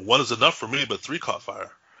 1 is enough for me, but 3 caught fire.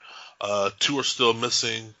 2 are still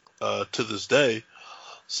missing to this day.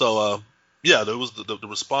 So, there was the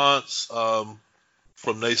response from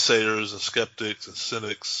naysayers and skeptics and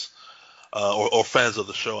cynics, or fans of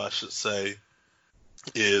the show, I should say,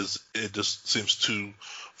 is it just seems too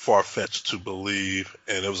far-fetched to believe,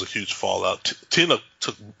 and it was a huge fallout. Tina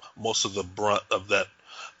took most of the brunt of that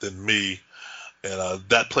than me, and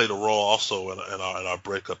that played a role also in our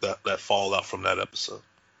breakup, that fallout from that episode.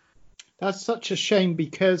 That's such a shame,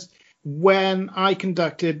 because when I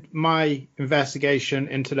conducted my investigation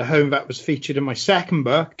into the home that was featured in my second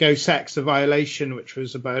book, Ghost Sex: A Violation, which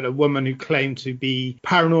was about a woman who claimed to be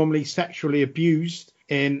paranormally sexually abused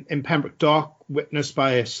in Pembroke Dock, witnessed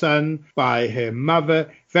by her son, by her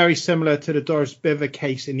mother, very similar to the Doris Biver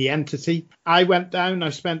case in The Entity. I went down, I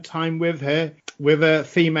spent time with her, with a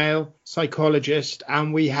female psychologist,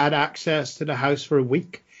 and we had access to the house for a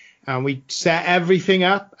week. And we set everything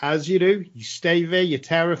up, as you do. You stay there, you're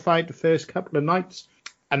terrified the first couple of nights,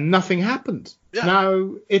 and nothing happened. Yeah.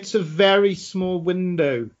 Now, it's a very small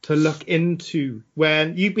window to look into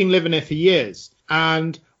when you've been living there for years.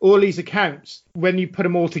 And all these accounts, when you put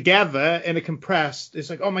them all together in a compressed, it's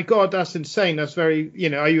like, oh my God, that's insane. That's very,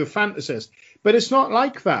 are you a fantasist? But it's not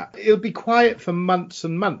like that. It'll be quiet for months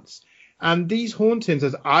and months. And these hauntings,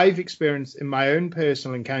 as I've experienced in my own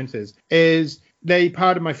personal encounters, is, they,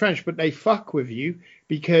 pardon my French, but they fuck with you,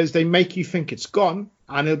 because they make you think it's gone,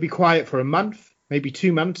 and it'll be quiet for a month, maybe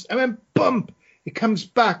 2 months, and then bump, it comes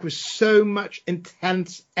back with so much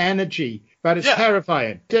intense energy that is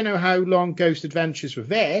terrifying. Don't know how long Ghost Adventures were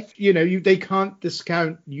there. They can't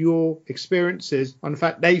discount your experiences on the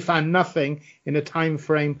fact they found nothing in the time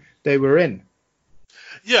frame they were in.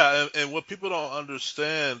 Yeah, and what people don't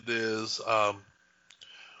understand is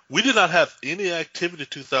we did not have any activity in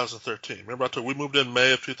 2013. Remember I told you we moved in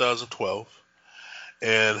May of 2012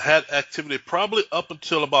 and had activity probably up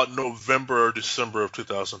until about November or December of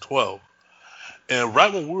 2012. And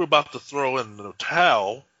right when we were about to throw in the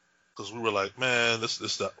towel, because we were like, man,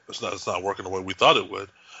 it's not working the way we thought it would,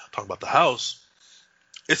 talking about the house,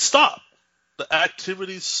 it stopped. The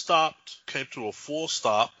activity stopped, came to a full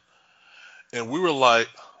stop, and we were like,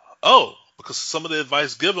 oh, because some of the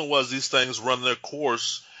advice given was these things run their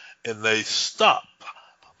course and they stop.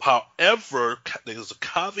 However, there's a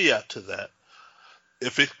caveat to that.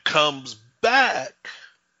 If it comes back,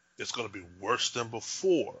 it's going to be worse than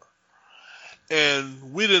before.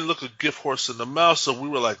 And we didn't look a gift horse in the mouth, so we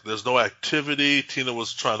were like, there's no activity. Tina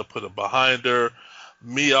was trying to put it behind her.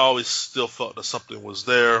 Me, I always still felt that something was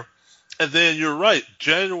there. And then you're right,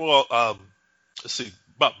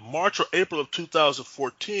 about March or April of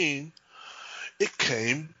 2014, it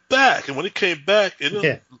came back. And when it came back, it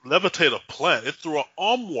didn't levitate a plant. It threw an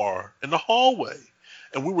armoire in the hallway.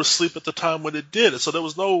 And we were asleep at the time when it did it. So there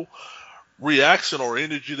was no reaction or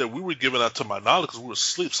energy that we were giving out to my knowledge because we were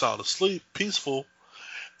asleep, sound asleep, peaceful,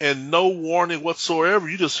 and no warning whatsoever.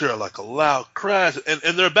 You just hear like a loud crash, and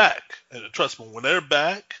they're back. And trust me, when they're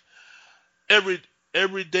back, every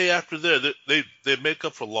day after that, they make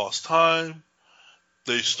up for lost time.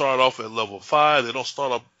 They start off at level 5. They don't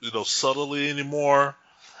start up subtly anymore.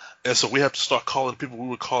 And so we have to start calling people we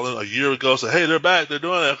were calling a year ago. Say, hey, they're back. They're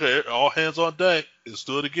doing it. Okay, all hands on deck. Let's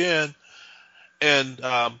do it again. And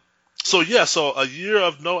so a year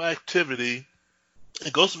of no activity.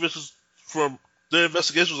 And Ghost Adventures, from their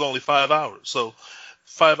investigation, was only 5 hours. So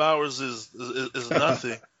 5 hours is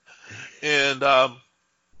nothing. And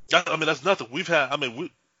that's nothing. We've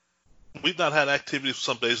not had activity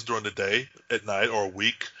some days during the day, at night, or a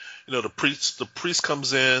week. The priest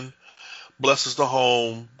comes in, blesses the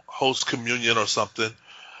home, hosts communion or something.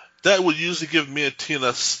 That would usually give me and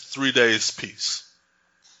Tina 3 days peace.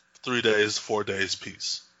 3 days, 4 days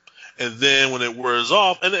peace. And then when it wears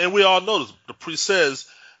off, and we all know this, the priest says,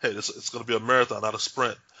 hey, it's going to be a marathon, not a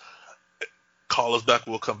sprint. Call us back,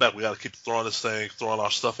 we'll come back. We got to keep throwing this thing, throwing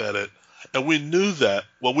our stuff at it. And we knew that.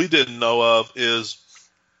 What we didn't know of is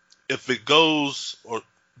if it goes or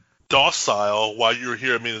docile while you're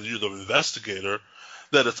here, meaning you're the investigator,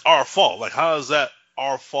 that it's our fault. Like, how is that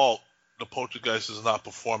our fault? The poltergeist is not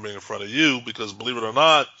performing in front of you, because believe it or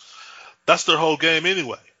not, that's their whole game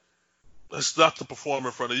anyway. It's not to perform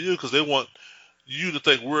in front of you because they want you to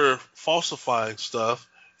think we're falsifying stuff.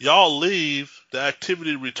 Y'all leave, the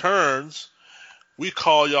activity returns, we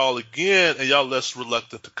call y'all again, and y'all less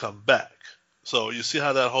reluctant to come back. So you see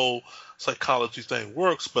how that whole psychology thing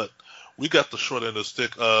works, but we got the short end of the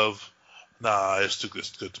stick of, nah, it's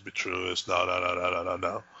good to be true. It's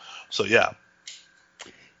no. So, yeah.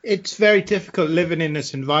 It's very difficult living in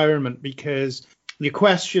this environment because you're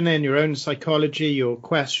questioning your own psychology, you're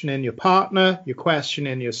questioning your partner, you're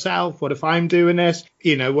questioning yourself. What if I'm doing this?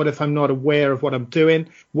 What if I'm not aware of what I'm doing?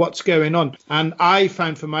 What's going on? And I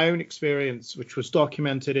found from my own experience, which was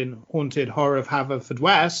documented in Haunted Horror of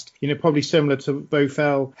Haverfordwest, probably similar to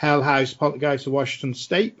Bothell HELL House, Poltergeist, the Washington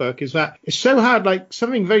State book, is that it's so hard, like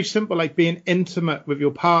something very simple like being intimate with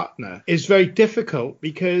your partner is very difficult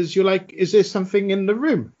because you're like, is there something in the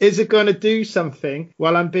room? Is it going to do something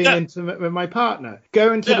while I'm being intimate with my partner?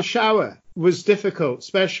 Going to the shower was difficult,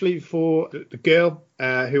 especially for the girl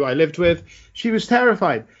who I lived with. She was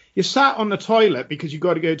terrified. You sat on the toilet because you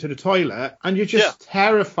got to go to the toilet, and you're just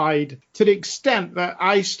terrified to the extent that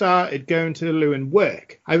I started going to the loo and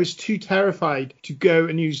work. I was too terrified to go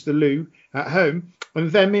and use the loo at home. And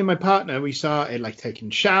then me and my partner, we started like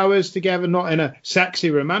taking showers together, not in a sexy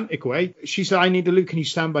romantic way. She said, I need a loo. Can you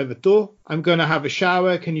stand by the door? I'm going to have a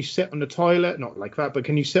shower. Can you sit on the toilet? Not like that, but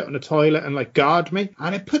can you sit on the toilet and like guard me?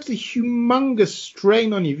 And it puts a humongous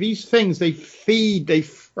strain on you. These things, they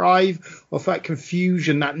thrive off that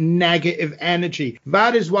confusion, that negative energy.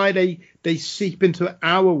 That is why they seep into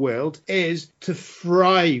our world, is to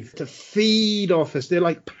thrive, to feed off us. They're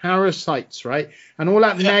like parasites, right? And all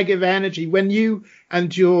that negative energy, when you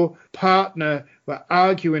and your partner were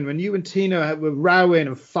arguing, when you and Tina were rowing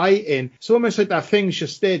and fighting, it's almost like that thing's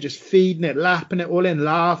just there, just feeding it, lapping it all in,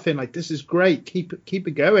 laughing like, this is great. Keep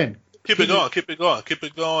it going. Keep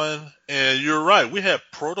it going. And you're right. We had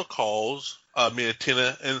protocols Me and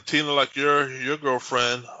Tina, like your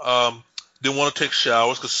girlfriend, didn't want to take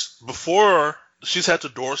showers because before she's had the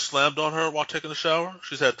door slammed on her while taking a shower.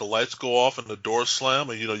 She's had the lights go off and the door slam,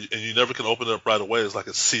 and you never can open it up right away. It's like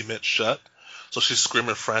it's cement shut. So she's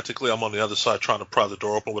screaming frantically. I'm on the other side trying to pry the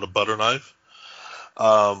door open with a butter knife.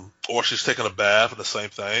 Or she's taking a bath and the same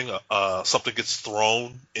thing. Something gets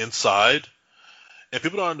thrown inside, and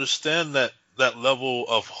people don't understand that level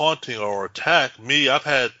of haunting or attack. I've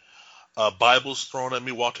had Bibles thrown at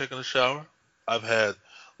me while taking a shower. I've had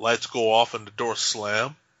lights go off and the door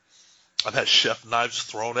slam. I've had chef knives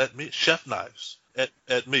thrown at me. Chef knives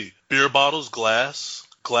at me. Beer bottles, glass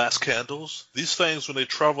candles. These things, when they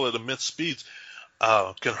travel at immense speeds,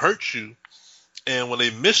 can hurt you. And when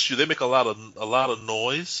they miss you, they make a lot of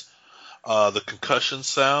noise. The concussion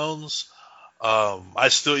sounds. I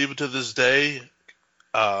still, even to this day,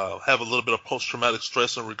 have a little bit of post-traumatic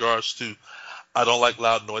stress in regards to I don't like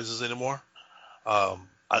loud noises anymore.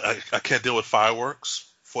 I can't deal with fireworks.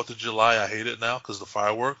 4th of July, I hate it now because the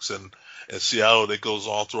fireworks and in Seattle, it goes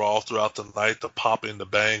all throughout the night, the popping, the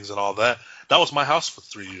bangs, and all that. That was my house for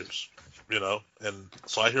 3 years, and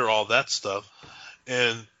so I hear all that stuff,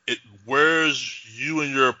 and it wears you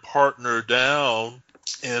and your partner down,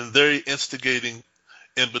 and they're instigating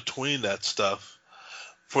in between that stuff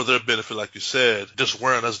for their benefit, like you said, just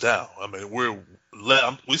wearing us down. I mean,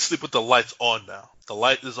 we sleep with the lights on now. The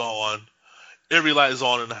light is on. Every light is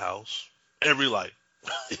on in the house. Every light.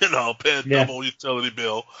 Paying double utility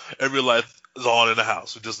bill. Every light is on in the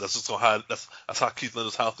house. That's how Keith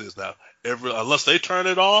Linda's house is now. Unless they turn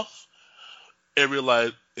it off, every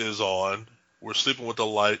light is on. We're sleeping with the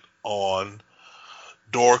light on,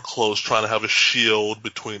 door closed, trying to have a shield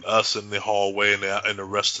between us and the hallway and the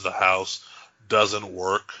rest of the house. Doesn't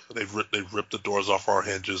work. They've ripped the doors off our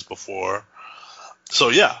hinges before. So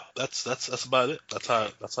yeah, that's about it. That's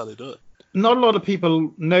how they do it. Not a lot of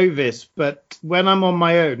people know this, but when I'm on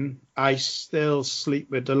my own, I still sleep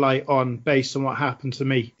with the light on based on what happened to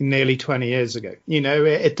me nearly 20 years ago. You do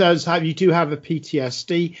have a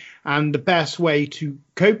PTSD, and the best way to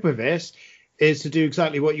cope with this is to do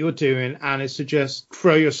exactly what you're doing, and it's to just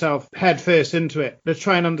throw yourself head first into it. Let's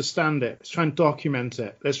try and understand it. Let's try and document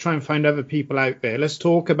it. Let's try and find other people out there. Let's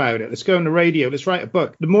talk about it. Let's go on the radio. Let's write a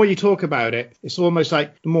book. The more you talk about it, it's almost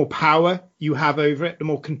like the more power you have over it, the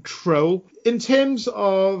more control. In terms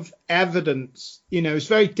of evidence, it's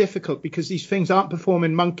very difficult because these things aren't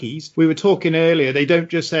performing monkeys. We were talking earlier. They don't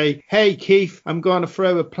just say, hey, Keith, I'm going to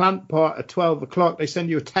throw a plant pot at 12 o'clock. They send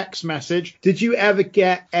you a text message. Did you ever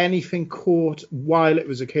get anything caught while it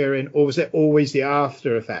was occurring, or was it always the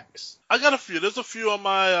after effects? I got a few. There's a few on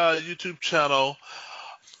my YouTube channel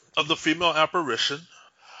of the female apparition.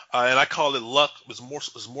 And I call it luck.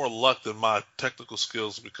 It's more luck than my technical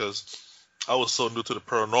skills because I was so new to the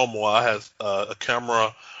paranormal. I had a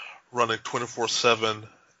camera running 24/7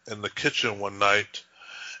 in the kitchen one night,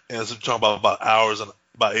 and as we're talking about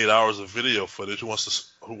about 8 hours of video footage. Who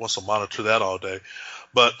wants to monitor that all day?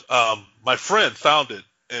 But my friend found it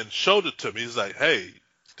and showed it to me. He's like, "Hey,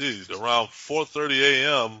 dude, around 4:30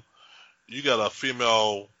 a.m., you got a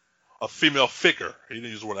female figure." He didn't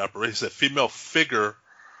use the word apparition. He said female figure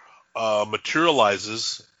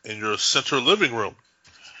materializes in your center living room.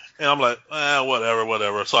 And I'm like,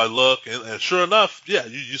 whatever. So I look, and sure enough, yeah,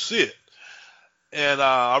 you see it. And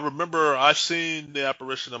I remember I've seen the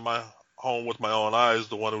apparition in my home with my own eyes,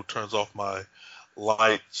 the one who turns off my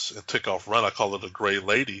lights and take off run. I call it a gray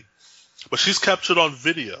lady. But she's captured on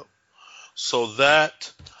video. So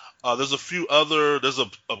that, there's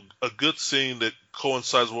a good scene that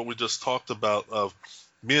coincides with what we just talked about of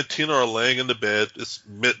me and Tina are laying in the bed. It's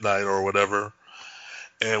midnight or whatever.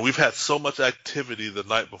 And we've had so much activity the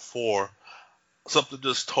night before, something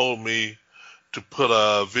just told me to put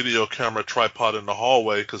a video camera tripod in the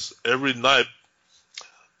hallway because every night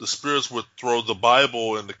the spirits would throw the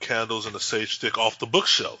Bible and the candles and the sage stick off the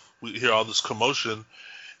bookshelf. We hear all this commotion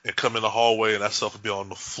and come in the hallway, and that stuff would be on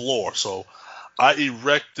the floor. So I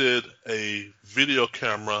erected a video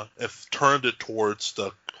camera and turned it towards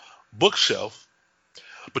the bookshelf,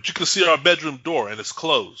 but you can see our bedroom door, and it's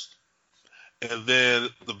closed. And then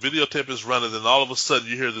the videotape is running, and all of a sudden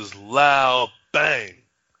you hear this loud bang,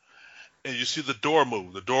 and you see the door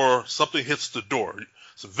move. Something hits the door.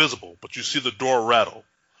 It's invisible, but you see the door rattle.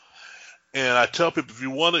 And I tell people, if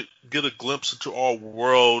you want to get a glimpse into our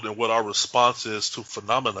world and what our response is to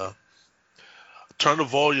phenomena, turn the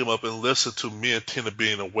volume up and listen to me and Tina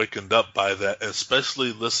being awakened up by that, and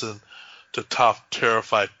especially listen to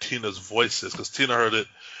terrified Tina's voices, because Tina heard it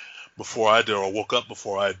before I did, or woke up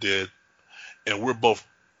before I did. And we're both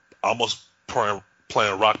almost playing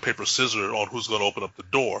rock, paper, scissors on who's going to open up the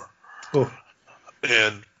door. Oh.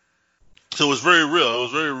 And so it was very real. It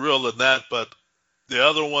was very real in that. But the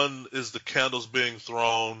other one is the candles being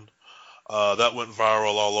thrown. That went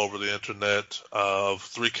viral all over the internet, of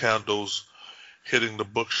 3 candles hitting the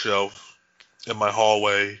bookshelf in my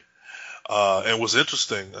hallway. And it was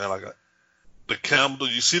interesting. And like the candle,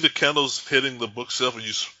 you see the candles hitting the bookshelf, and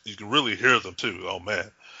you can really hear them too. Oh man,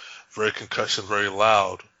 very concussion, very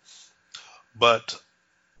loud. But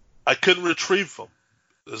I couldn't retrieve them.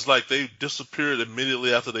 It's like they disappeared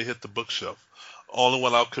immediately after they hit the bookshelf. Only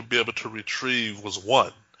one I could be able to retrieve was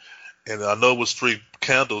one. And I know it was 3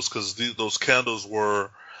 candles because those candles were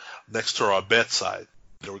next to our bedside.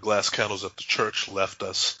 There were glass candles that the church left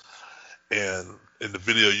us. And in the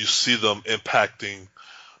video, you see them impacting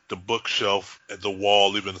the bookshelf and the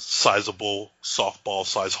wall, leaving sizable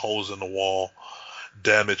softball-sized holes in the wall,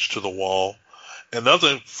 damage to the wall. And the other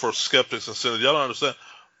thing for skeptics and cynics, y'all don't understand,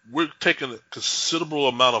 we're taking a considerable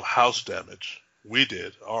amount of house damage. We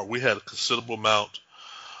did. We had a considerable amount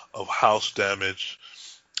of house damage.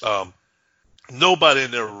 Nobody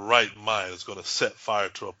in their right mind is going to set fire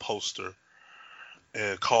to a poster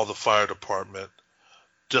and call the fire department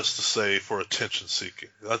just to say for attention seeking.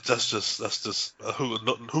 That's just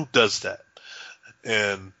who does that?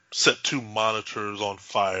 And set 2 monitors on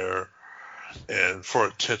fire and for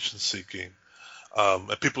attention seeking.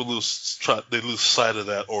 And people lose sight of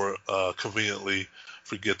that, or conveniently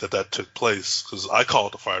forget that took place, because I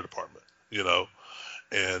called the fire department,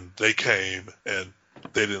 and they came, and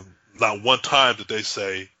they didn't. Not one time did they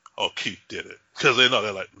say, "Oh, Keith did it," because they know,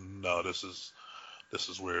 they're like, "No, this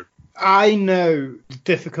is weird." I know the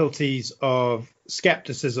difficulties of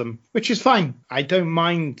skepticism, which is fine. I don't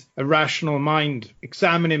mind a rational mind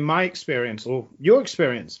examining my experience or your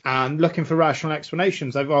experience and looking for rational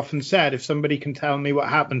explanations. I've often said, if somebody can tell me what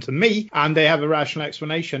happened to me and they have a rational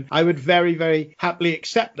explanation, I would very, very happily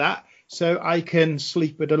accept that, so I can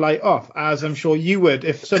sleep with the light off, as I'm sure you would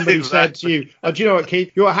if somebody Exactly. said to you, "Oh, do you know what,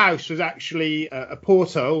 Keith? Your house was actually a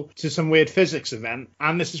portal to some weird physics event,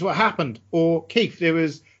 and this is what happened." Or, "Keith, there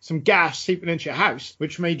was some gas seeping into your house,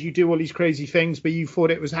 which made you do all these crazy things, but you thought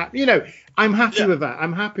it was happy." I'm happy with that.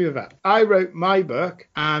 I'm happy with that. I wrote my book,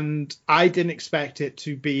 and I didn't expect it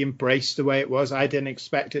to be embraced the way it was. I didn't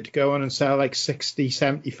expect it to go on and sell like 60,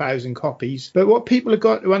 70,000 copies. But what people have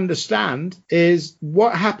got to understand is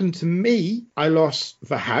what happened to me. I lost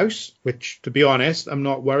the house, which, to be honest, I'm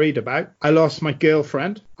not worried about. I lost my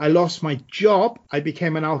girlfriend. I lost my job. I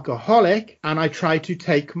became an alcoholic, and I tried to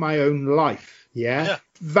take my own life. Yeah.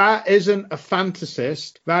 That isn't a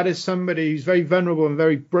fantasist. That is somebody who's very vulnerable and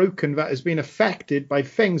very broken, that has been affected by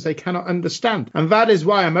things they cannot understand. And that is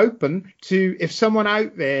why I'm open to, if someone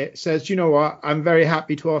out there says, "You know what, I'm very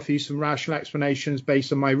happy to offer you some rational explanations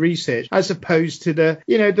based on my research," as opposed to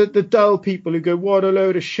the dull people who go, "What a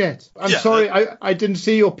load of shit." I'm sorry, I didn't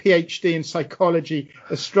see your PhD in psychology,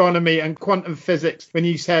 astronomy and quantum physics when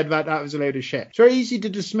you said that was a load of shit. It's very easy to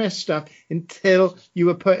dismiss stuff until you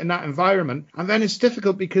were put in that environment. And then it's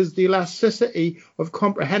difficult because the elasticity of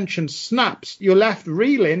comprehension snaps. You're left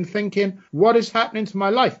reeling, thinking, "What is happening to my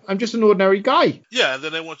life? I'm just an ordinary guy." Yeah, and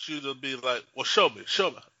then they want you to be like, "Well, show me."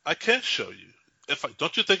 I can't show you.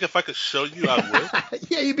 Don't you think if I could show you, I would?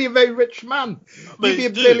 Yeah, you'd be a very rich man. You'd be a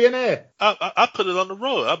dude, billionaire. I put it on the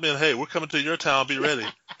road. I mean, hey, we're coming to your town. Be ready.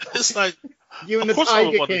 It's like, You and of the course I would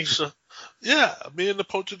Tiger want to King. show. Yeah, me and the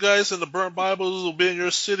Poltergeist and the Burnt Bibles will be in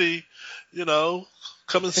your city,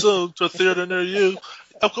 coming soon to a theater near you.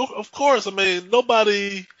 Of course, I mean,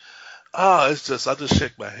 nobody, it's just, I just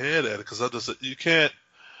shake my head at it, because you can't,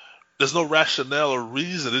 there's no rationale or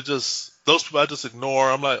reason. Those people I just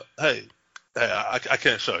ignore. I'm like, hey, I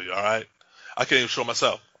can't show you, all right? I can't even show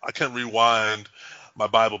myself. I can't rewind my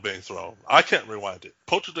Bible being thrown. I can't rewind it.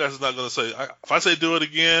 Poltergeist is not going to say, if I say do it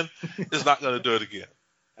again, it's not going to do it again.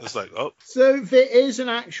 It's like, oh. So there is an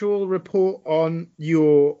actual report on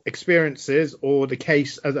your experiences or the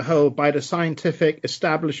case as a whole by the scientific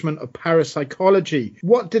establishment of parapsychology.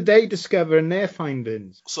 What did they discover in their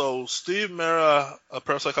findings? So Steve Mera, a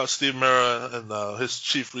parapsychologist, Steve Mera, and his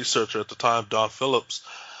chief researcher at the time, Don Phillips,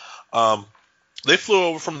 they flew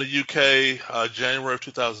over from the UK January of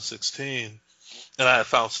 2016. And I had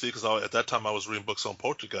found Steve because at that time I was reading books on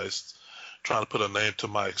Poltergeist, trying to put a name to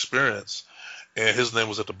my experience. And his name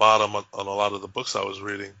was at the bottom on a lot of the books I was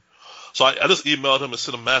reading. So I just emailed him and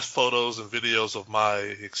sent him mass photos and videos of my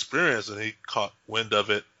experience, and he caught wind of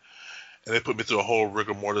it. And they put me through a whole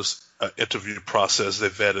rigor mortis interview process. They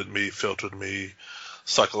vetted me, filtered me,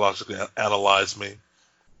 psychologically analyzed me.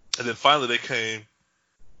 And then finally they came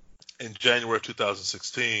in January of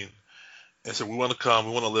 2016 and said, "We want to come,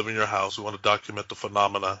 we want to live in your house, we want to document the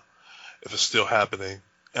phenomena if it's still happening."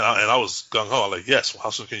 And I was gung-ho. I'm like, yes, well, how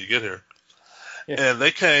soon can you get here? Yeah. And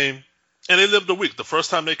they came, and they lived a week. The first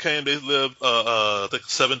time they came, they lived, I think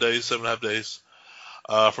 7.5 days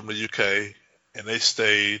from the UK, and they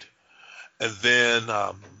stayed. And then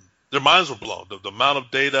their minds were blown. The amount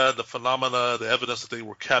of data, the phenomena, the evidence that they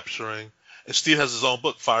were capturing. And Steve has his own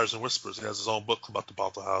book, Fires and Whispers. He has his own book about the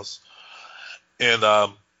Bothell House. And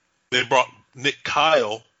they brought Nick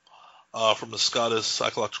Kyle from the Scottish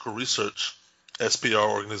Psychological Research, SPR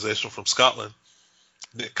organization from Scotland.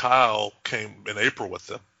 Nick Kyle came in April with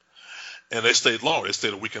them. And they stayed long. They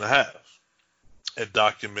stayed a week and a half and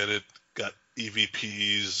documented, got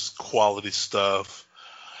EVPs, quality stuff.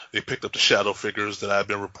 They picked up the shadow figures that I've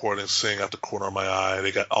been reporting, seeing out the corner of my eye.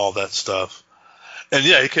 They got all that stuff. And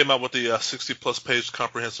yeah, he came out with the 60-plus page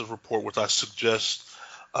comprehensive report, which I suggest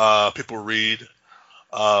people read.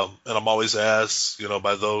 And I'm always asked,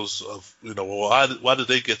 by those of, well, why did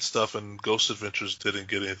they get stuff and Ghost Adventures didn't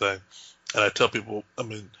get anything? And I tell people,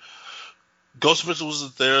 Ghost Adventures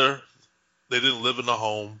wasn't there. They didn't live in the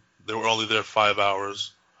home. They were only there 5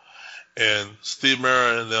 hours. And Steve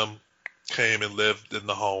Mera and them came and lived in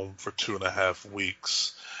the home for 2.5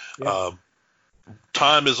 weeks. Yeah.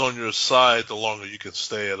 Time is on your side the longer you can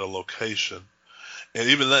stay at a location. And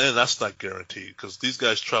even then, that's not guaranteed, because these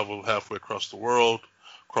guys travel halfway across the world,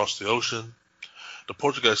 across the ocean. The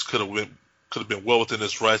Poltergeist could have been well within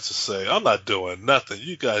his rights to say, I'm not doing nothing.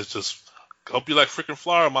 You guys just hope you like freaking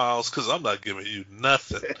flyer miles, because I'm not giving you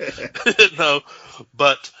nothing.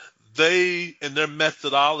 But they, in their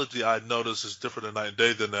methodology, I notice is different in night and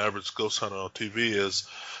day than the average ghost hunter on TV is.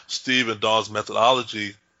 Steve and Dawn's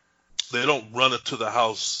methodology, they don't run into the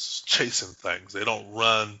house chasing things. They don't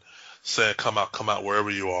run saying, come out wherever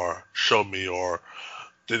you are, show me, or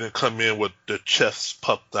they didn't come in with their chests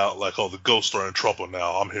puffed out like, oh, the ghosts are in trouble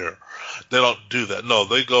now, I'm here. They don't do that. No,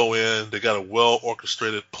 they go in, they got a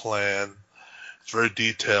well-orchestrated plan. It's very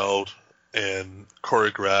detailed and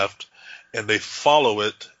choreographed, and they follow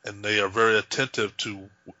it, and they are very attentive to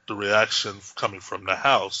the reaction coming from the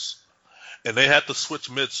house. And they had to switch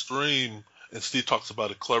midstream, and Steve talks about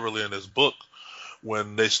it cleverly in his book,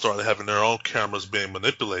 when they started having their own cameras being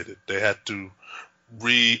manipulated. They had to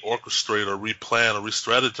reorchestrate or replan or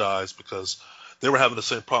re-strategize, because they were having the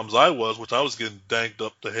same problems I was, which I was getting danged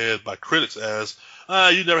up the head by critics as,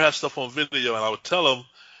 you never have stuff on video. And I would tell them,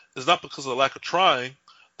 it's not because of the lack of trying.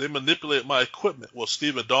 They manipulate my equipment. Well,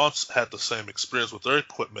 Steve and Dawn had the same experience with their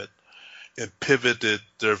equipment and pivoted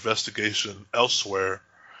their investigation elsewhere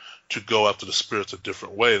to go after the spirits a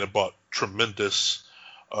different way, and it brought tremendous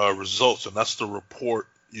results. And that's the report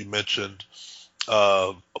you mentioned,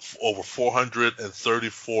 over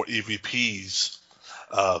 434 EVPs,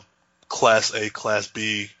 Class A, Class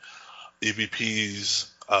B EVPs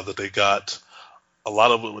that they got. A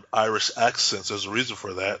lot of it with Irish accents. There's a reason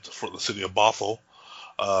for that, for the city of Bothell.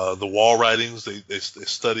 The wall writings, they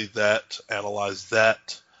studied that, analyzed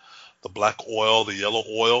that. The black oil, the yellow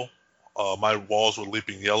oil. My walls were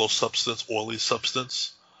leaping yellow substance, oily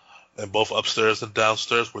substance, and both upstairs and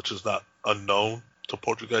downstairs, which is not unknown to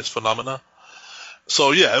poltergeist phenomena.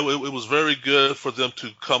 So yeah, it was very good for them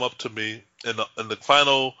to come up to me. And the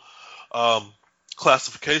final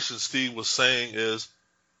classification Steve was saying is,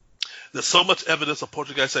 there's so much evidence of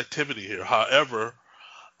poltergeist activity here. However,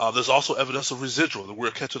 there's also evidence of residual.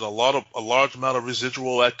 We're catching a large amount of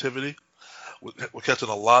residual activity. We're catching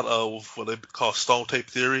a lot of what they call stone tape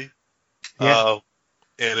theory. Yeah.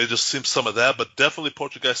 And it just seems some of that, but definitely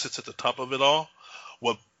poltergeist sits at the top of it all.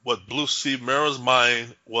 What blew Steve Mera's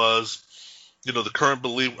mind was, the current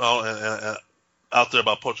belief and out there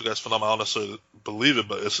about poltergeist phenomena. I don't necessarily believe it,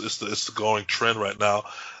 but it's the going trend right now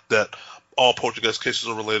that all poltergeist cases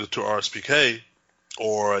are related to RSPK,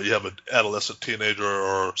 or you have an adolescent teenager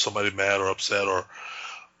or somebody mad or upset or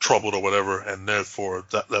troubled or whatever, and therefore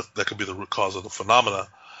that could be the root cause of the phenomena.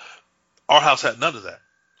 Our house had none of that.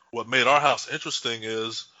 What made our house interesting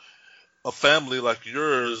is a family like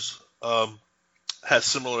yours had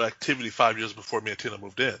similar activity 5 years before me and Tina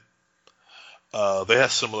moved in. They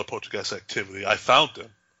had similar poltergeist activity. I found them,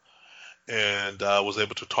 and I was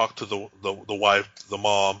able to talk to the wife, the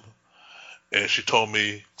mom, and she told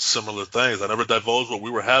me similar things. I never divulged what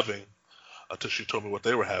we were having until she told me what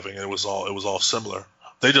they were having, and it was all similar.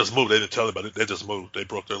 They just moved. They didn't tell anybody. They just moved. They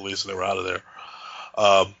broke their lease and they were out of there.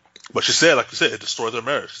 But she said, like you said, it destroyed their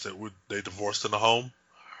marriage. She said they divorced in the home.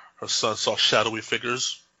 Her son saw shadowy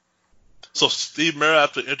figures. So Steve Mera,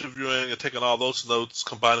 after interviewing and taking all those notes,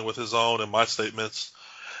 combining with his own and my statements,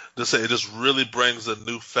 to say it just really brings a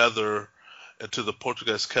new feather into the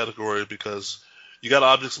poltergeist category, because you got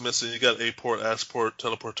objects missing, you got A-port, S-port,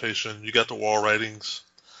 teleportation, you got the wall writings,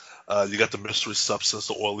 You got the mystery substance,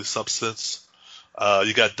 the oily substance.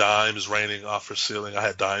 You got dimes raining off your ceiling. I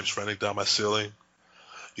had dimes raining down my ceiling.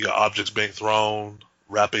 You got objects being thrown,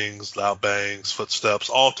 rappings, loud bangs, footsteps,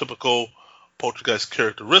 all typical poltergeist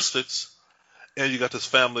characteristics. And you got this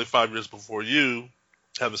family 5 years before you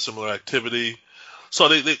having similar activity. So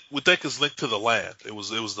we think it's linked to the land. It was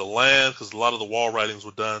the land because a lot of the wall writings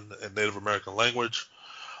were done in Native American language.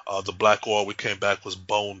 The black oil we came back was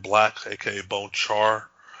bone black, aka bone char,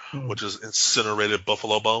 which is incinerated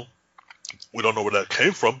buffalo bone. We don't know where that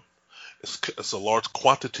came from. It's a large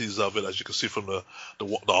quantities of it, as you can see from the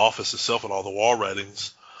office itself and all the wall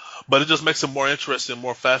writings. But it just makes it more interesting,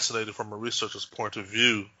 more fascinating from a researcher's point of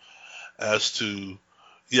view as to,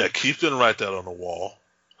 Keith didn't write that on the wall.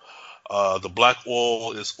 The black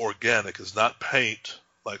oil is organic. It's not paint,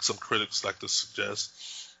 like some critics like to suggest.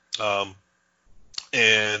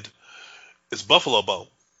 And it's buffalo bone.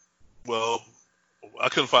 Well, I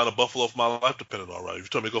couldn't find a buffalo if my life depended on it. Right? If you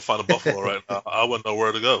told me to go find a buffalo right now, I wouldn't know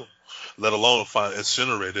where to go, let alone find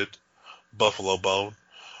incinerated buffalo bone.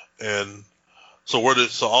 And so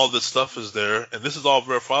all this stuff is there, and this is all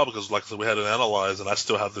verifiable because, like I said, we had it analyzed, and I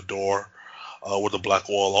still have the door with the black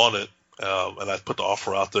oil on it, and I put the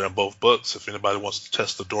offer out there in both books. If anybody wants to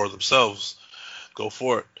test the door themselves, go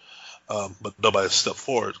for it. But nobody stepped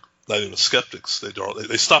forward, not even skeptics.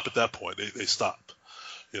 They stop at that point. They stop.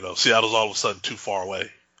 Seattle's all of a sudden too far away.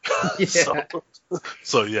 Yeah.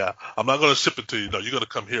 So I'm not going to ship it to you. No, you're going to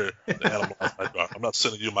come here and analyze my door. I'm not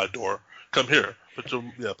sending you my door. Come here. Put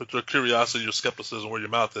your curiosity, your skepticism where your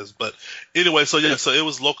mouth is. But anyway, so it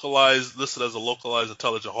was listed as a localized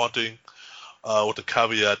intelligent haunting, with the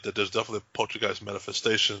caveat that there's definitely poltergeist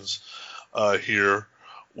manifestations here.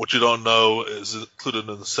 What you don't know is included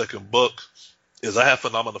in the second book is I have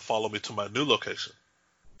phenomena follow me to my new location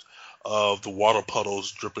of the water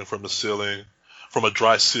puddles dripping from the ceiling, from a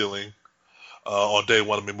dry ceiling, on day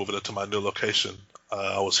one of me moving into my new location.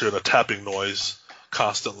 I was hearing a tapping noise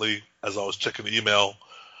constantly as I was checking the email,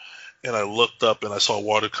 and I looked up and I saw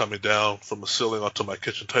water coming down from the ceiling onto my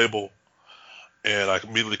kitchen table, and I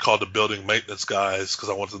immediately called the building maintenance guys because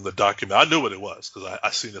I wanted them to document. I knew what it was because I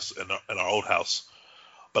seen this in our old house,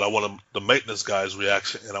 but I wanted the maintenance guys'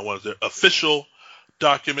 reaction, and I wanted their official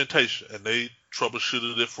documentation, and they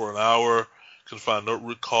troubleshooted it for an hour, couldn't find no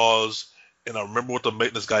root cause. And I remember what the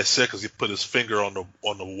maintenance guy said because he put his finger on the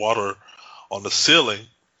water on the ceiling,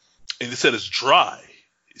 and he said it's dry.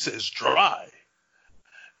 He said it's dry.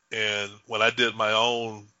 And when I did my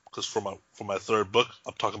own, because for my third book,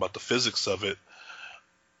 I'm talking about the physics of it.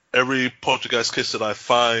 Every poltergeist case that I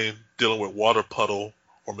find dealing with water puddle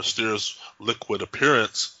or mysterious liquid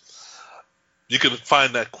appearance, you can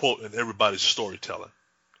find that quote in everybody's storytelling.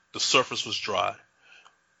 The surface was dry.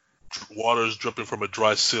 Water is dripping from a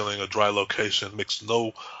dry ceiling, a dry location. Makes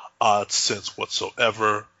no odd sense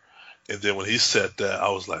whatsoever. And then when he said that, I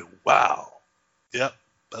was like, wow. Yep,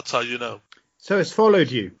 that's how you know. So it's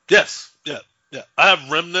followed you? Yes, yeah. I have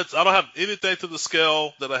remnants. I don't have anything to the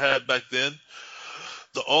scale that I had back then.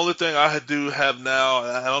 The only thing I do have now,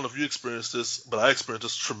 I don't know if you experienced this, but I experienced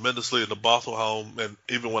this tremendously in the Bothell home, and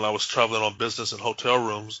even when I was traveling on business in hotel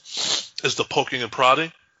rooms, is the poking and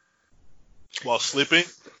prodding while sleeping.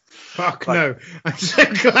 Fuck no. I'm so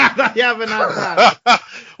glad I haven't had that.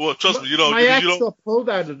 Well, trust me, you don't. My ex got pulled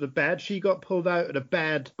out of the bed. She got pulled out of the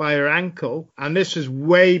bed by her ankle. And this was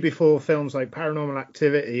way before films like Paranormal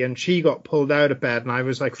Activity. And she got pulled out of bed. And I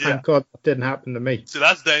was like, thank God that didn't happen to me. See,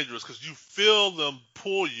 that's dangerous because you feel them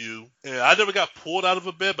pull you. And I never got pulled out of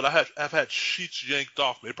a bed, but I've had sheets yanked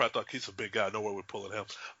off me. They probably thought Keith's a big guy. I know where we're pulling him.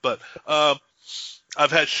 But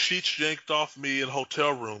I've had sheets yanked off me in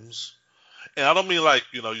hotel rooms. And I don't mean like,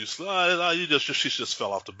 you slide, your sheets just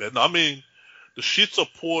fell off the bed. No, I mean, the sheets are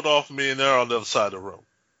pulled off me and they're on the other side of the room.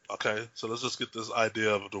 Okay? So let's just get this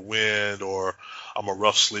idea of the wind or I'm a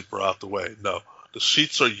rough sleeper out the way. No, the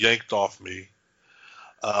sheets are yanked off me.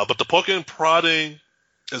 But the poking and prodding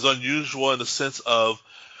is unusual in the sense of,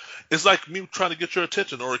 it's like me trying to get your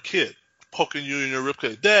attention or a kid poking you in your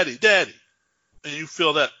ribcage. Daddy, daddy. And you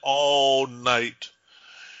feel that all night.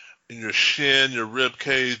 In your shin, your rib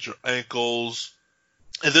cage, your ankles,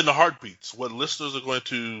 and then the heartbeats. What listeners are going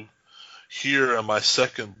to hear in my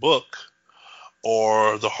second book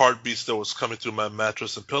are the heartbeats that was coming through my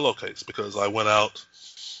mattress and pillowcase because I went out,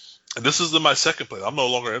 and this is in my second place. I'm no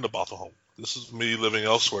longer in the Bothell home. This is me living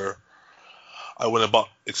elsewhere. I went and bought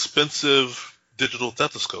expensive digital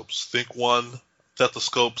stethoscopes, Think One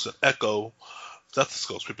stethoscopes and Echo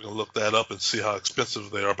stethoscopes. People can look that up and see how expensive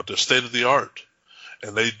they are, but they're state of the art.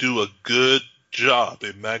 And they do a good job.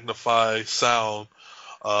 They magnify sound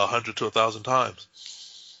 100 to 1,000 times.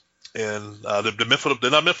 And they're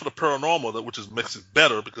not meant for the paranormal, which makes it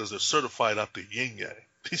better because they're certified out the yin yang.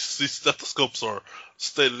 These stethoscopes are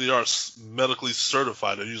state of the art, medically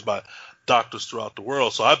certified. They're used by doctors throughout the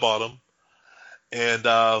world. So I bought them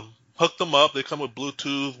and hooked them up. They come with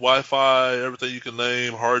Bluetooth, Wi-Fi, everything you can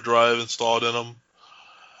name, hard drive installed in them,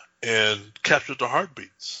 and captured the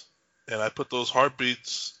heartbeats. And I put those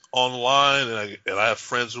heartbeats online, and I have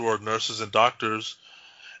friends who are nurses and doctors,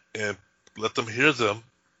 and let them hear them.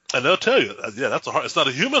 And they'll tell you, yeah, that's a heart. It's not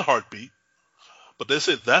a human heartbeat, but they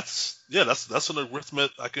say that's an arrhythmia.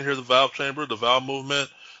 I can hear the valve chamber, the valve movement,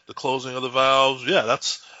 the closing of the valves. Yeah,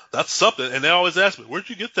 that's something. And they always ask me, where'd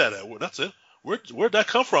you get that at? Well, that's it. Where'd that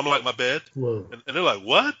come from? I'm like, my bed. Whoa. And they're like,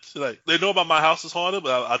 what? Like, they know about my house is haunted,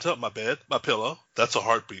 but I tell them my bed, my pillow. That's a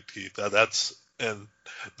heartbeat, Keith. And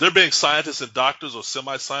they're being scientists and doctors or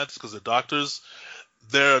semi-scientists because they're doctors.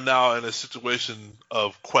 They're now in a situation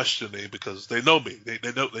of questioning because they know me.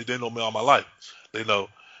 They know me all my life. They know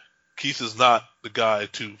Keith is not the guy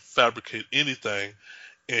to fabricate anything,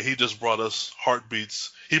 and he just brought us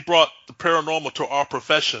heartbeats. He brought the paranormal to our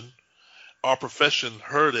profession. Our profession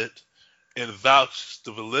heard it and vouched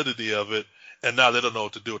the validity of it, and now they don't know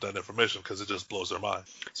what to do with that information because it just blows their mind.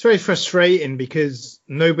 It's very frustrating because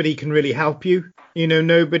nobody can really help you.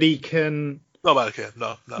 Nobody can. Nobody can.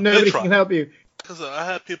 No. Nobody can help you. Because I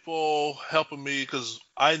had people helping me because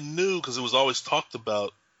I knew, because it was always talked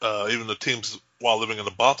about, even the teams while living in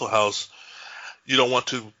the Bothell house, you don't want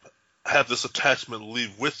to have this attachment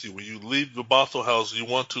leave with you. When you leave the Bothell house, you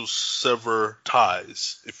want to sever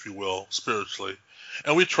ties, if you will, spiritually.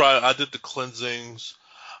 And I did the cleansings.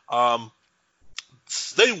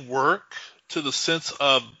 They work to the sense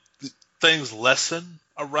of things lessen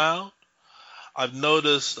around. I've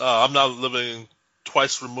noticed I'm now living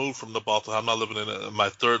twice removed from the Bothell. I'm not living in my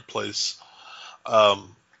third place, or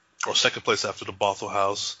second place after the Bothell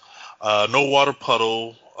house. No water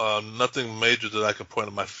puddle, nothing major that I can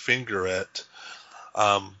point my finger at.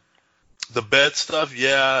 The bed stuff,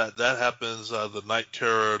 yeah, that happens. The night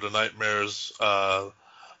terror, the nightmares,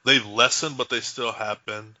 they've lessened, but they still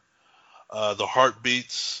happen. The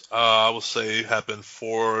heartbeats, I would say, happen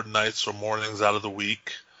 4 nights or mornings out of the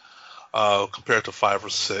week, compared to 5 or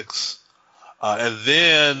 6. And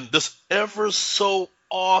then just ever so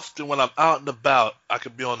often when I'm out and about, I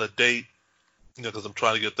could be on a date, because I'm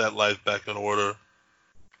trying to get that life back in order.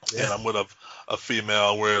 Yeah. And I'm with a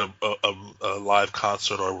female, we're at a live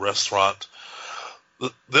concert or a restaurant.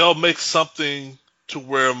 They'll make something to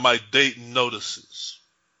where my date notices.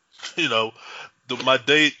 My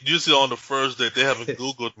date, usually on the first date, they haven't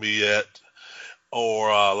Googled me yet.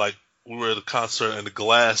 Or like we were at a concert and the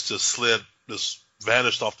glass just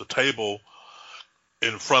vanished off the table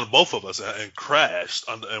in front of both of us and crashed,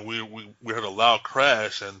 and we heard a loud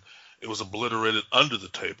crash, and it was obliterated under the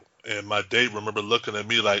table. And my date remember looking at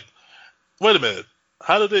me like, wait a minute,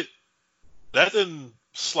 that didn't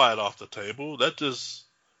slide off the table.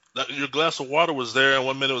 Your glass of water was there, and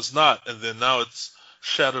 1 minute it was not, and then now it's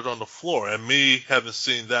shattered on the floor. And me, having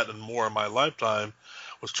seen that and more in my lifetime,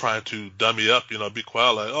 was trying to dummy up, be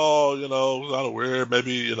quiet, like, oh, kind of weird,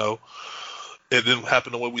 maybe, it didn't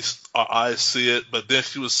happen the way our eyes see it. But then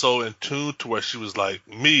she was so in tune to where she was like,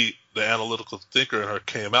 me, the analytical thinker in her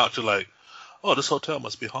came out. She's like, oh, this hotel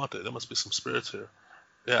must be haunted. There must be some spirits here.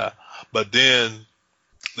 Yeah. But then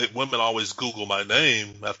women always Google my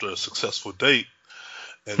name after a successful date.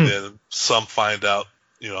 And then some find out,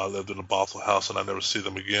 I lived in a Bothell house and I never see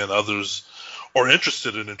them again. Others are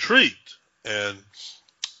interested and intrigued. And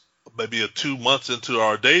maybe 2 months into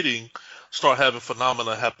our dating, start having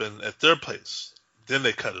phenomena happen at their place. Then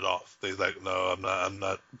they cut it off. They like, no, I'm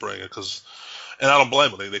not bringing it, and I don't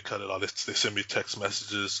blame them. They cut it off. They send me text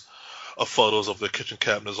messages of photos of their kitchen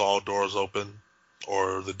cabinets, all doors open,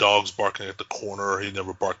 or the dog's barking at the corner. He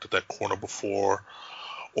never barked at that corner before,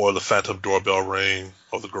 or the phantom doorbell ring,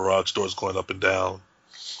 or the garage doors going up and down.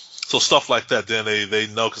 So stuff like that. Then they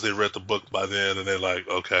know because they read the book by then, and they're like,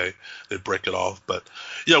 okay, they break it off. But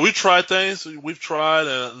yeah, we tried things. We've tried,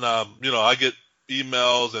 and I get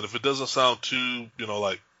emails, and if it doesn't sound too,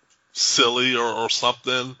 like silly or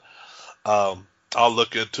something, I'll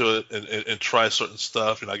look into it and try certain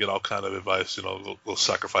stuff. I get all kind of advice. Go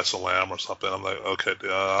sacrifice a lamb or something. I'm like, okay,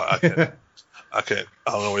 I can't.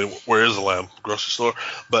 I don't know where is the lamb? Grocery store.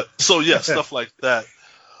 But so yeah, stuff like that.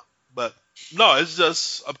 But no, it's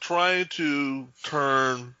just I'm trying to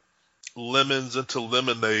turn lemons into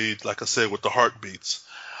lemonade, like I said, with the heartbeats.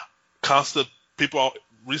 Constant people,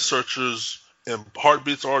 researchers, and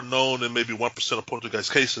heartbeats are known in maybe 1% of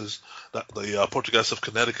poltergeist cases. The Poltergeist of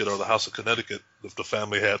Connecticut, or the House of Connecticut, if the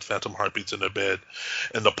family had phantom heartbeats in their bed,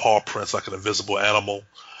 and the paw prints like an invisible animal.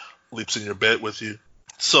 leaps in your bed with you.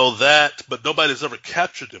 So that, but nobody's ever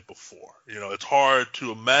captured it before. It's hard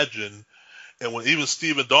to imagine. And when even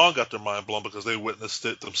Steve and Dawn got their mind blown because they witnessed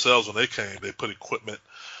it themselves when they came, they put equipment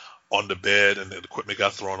on the bed and the equipment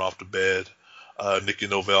got thrown off the bed. Nikki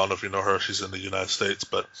Novell, I don't know if you know her, she's in the United States,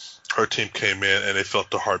 but her team came in and they felt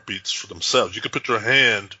the heartbeats for themselves. You can put your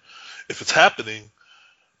hand, if it's happening,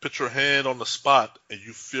 put your hand on the spot and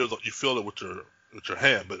you feel it with your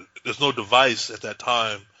hand. But there's no device at that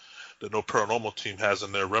time that no paranormal team has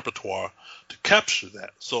in their repertoire to capture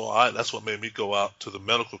that. So that's what made me go out to the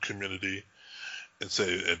medical community and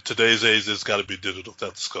say, in today's age, there's got to be digital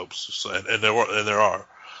stethoscopes. So, and there are.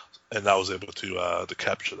 And I was able to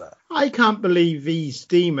capture that. I can't believe these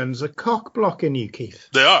demons are cock blocking you, Keith.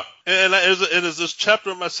 They are, and there's this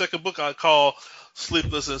chapter in my second book I call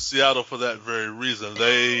 "Sleepless in Seattle" for that very reason.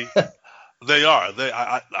 They are.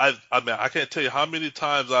 I mean, I can't tell you how many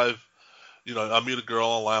times I meet a girl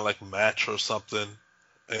online like Match or something,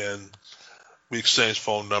 and we exchange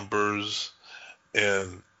phone numbers,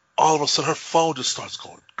 and all of a sudden her phone just starts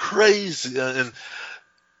going crazy, and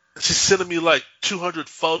she's sending me like 200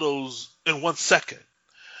 photos in 1 second.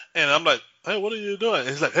 And I'm like, hey, what are you doing? And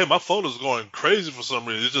he's like, hey, my phone is going crazy for some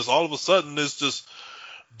reason. It's just all of a sudden it's just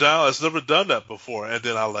down. It's never done that before. And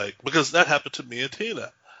then because that happened to me and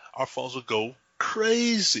Tina. Our phones would go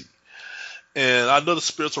crazy. And I know the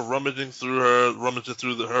spirits are rummaging through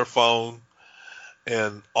her phone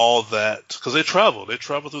and all that. Because they travel. They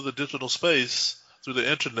travel through the digital space, through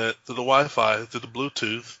the internet, through the Wi-Fi, through the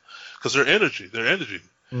Bluetooth. Because they're energy.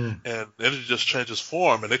 And energy just changes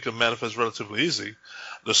form, and it can manifest relatively easy.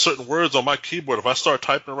 There's certain words on my keyboard. If I start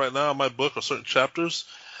typing right now in my book or certain chapters,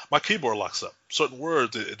 my keyboard locks up. Certain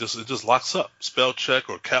words, it just locks up. Spell check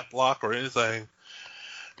or cap lock or anything.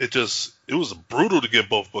 It was brutal to get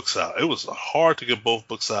both books out. It was hard to get both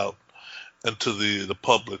books out into the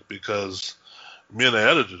public because me and the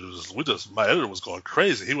editor my editor was going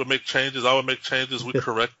crazy. He would make changes, I would make changes, we'd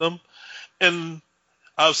correct them, and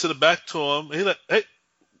I would send it back to him. And he's like, hey,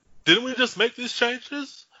 didn't we just make these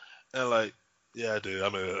changes? And like, yeah, dude. I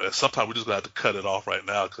mean, sometimes we just gonna have to cut it off right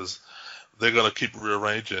now because they're gonna keep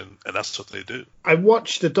rearranging, and that's what they do. I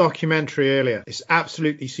watched the documentary earlier. It's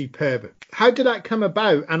absolutely superb. How did that come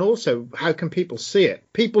about? And also, how can people see it?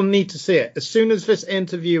 People need to see it. As soon as this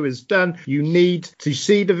interview is done, you need to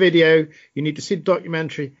see the video, you need to see the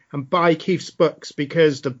documentary, and buy Keith's books,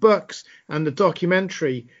 because the books and the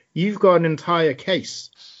documentary, you've got an entire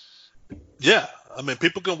case. Yeah. I mean,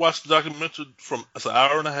 people can watch the documentary it's an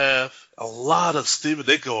hour and a half. A lot of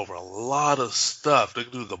they go over a lot of stuff. They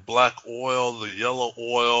do the black oil, the yellow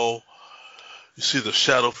oil. You see the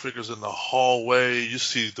shadow figures in the hallway. You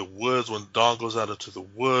see the woods when Dawn goes out into the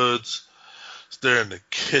woods. They're in the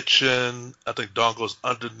kitchen. I think Dawn goes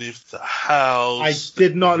underneath the house. I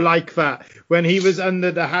did not like that. When he was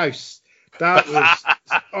under the house. That was...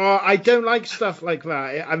 I don't like stuff like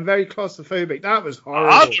that. I'm very claustrophobic. That was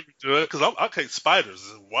horrible. I'll never do it because I hate spiders.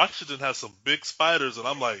 Washington has some big spiders, and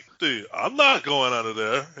I'm like, dude, I'm not going under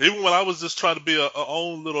there. Even when I was just trying to be a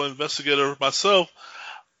own little investigator myself,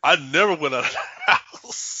 I never went out of the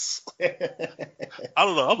house. I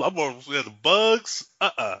don't know. I'm more scared of bugs.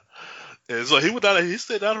 And so he went down there. He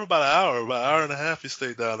stayed down there for about an hour and a half. He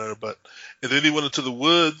stayed down there, and then he went into the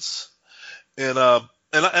woods, and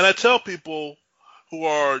I tell people who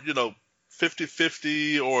are,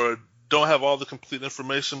 50-50 or don't have all the complete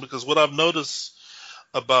information, because what I've noticed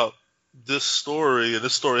about this story, and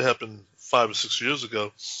this story happened 5 or 6 years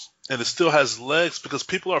ago, and it still has legs because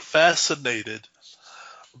people are fascinated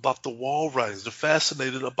about the wall writings. They're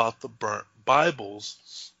fascinated about the burnt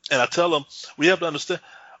Bibles. And I tell them, we have to understand,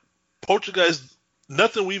 Poltergeist,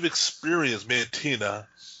 nothing we've experienced, me and Tina,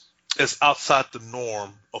 is outside the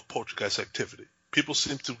norm of Poltergeist activity. People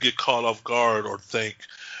seem to get caught off guard or think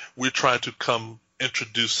we're trying to come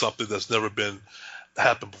introduce something that's never been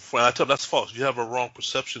happened before. And I tell them that's false. You have a wrong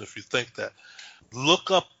perception if you think that.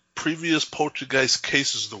 Look up previous Poltergeist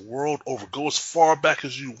cases the world over. Go as far back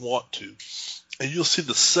as you want to. And you'll see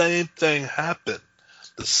the same thing happen.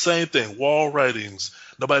 The same thing. Wall writings.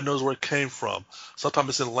 Nobody knows where it came from. Sometimes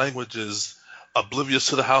it's in languages oblivious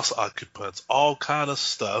to the house occupants. All kind of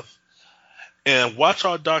stuff. And watch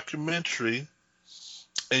our documentary,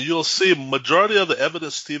 and you'll see majority of the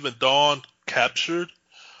evidence Steve and Dawn captured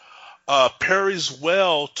parries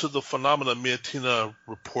well to the phenomena me and Tina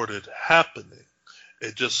reported happening.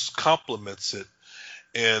 It just complements it.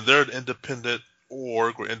 And they're an independent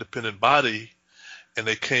org or independent body, and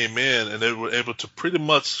they came in and they were able to pretty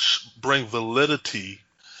much bring validity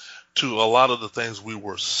to a lot of the things we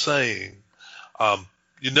were saying.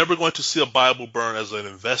 You're never going to see a Bible burn as an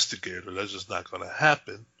investigator. That's just not going to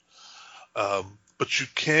happen. But you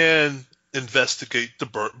can investigate the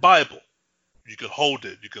burnt Bible. You can hold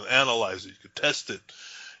it. You can analyze it. You can test it.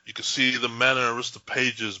 You can see the manner in which the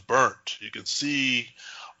pages burnt. You can see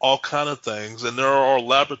all kind of things. And there are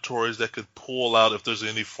laboratories that could pull out if there's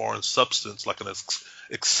any foreign substance, like an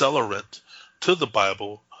accelerant to the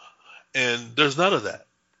Bible. And there's none of that.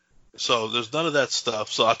 So there's none of that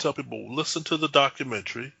stuff. So I tell people, listen to the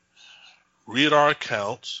documentary, read our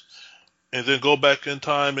accounts, and then go back in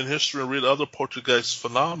time in history and read other Poltergeist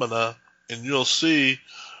phenomena, and you'll see,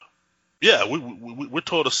 yeah, we're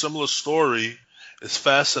told a similar story. It's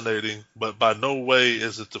fascinating, but by no way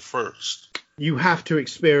is it the first. You have to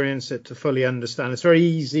experience it to fully understand. It's very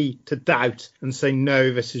easy to doubt and say,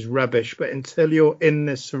 no, this is rubbish. But until you're in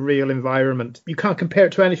this surreal environment, you can't compare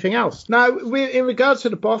it to anything else. Now, in regards to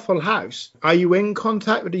the Bothell House, are you in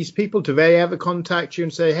contact with these people? Do they ever contact you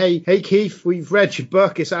and say, hey, Keith, we've read your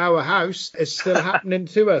book. It's our house. It's still happening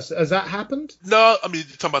to us. Has that happened? No, I mean,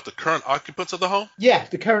 you're talking about the current occupants of the home? Yeah,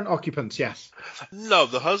 the current occupants, yes. No,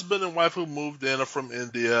 the husband and wife who moved in are from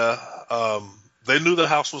India. They knew the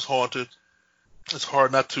house was haunted. It's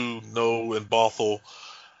hard not to know in Bothell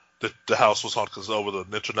that the house was haunted because over the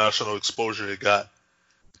international exposure it got.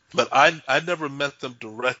 But I never met them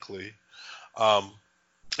directly, and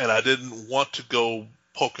I didn't want to go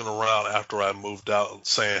poking around after I moved out and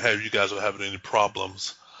saying, hey, you guys are having any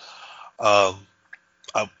problems. I'm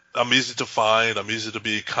easy to find. I'm easy to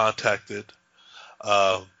be contacted.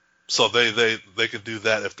 So they can do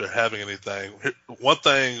that if they're having anything. One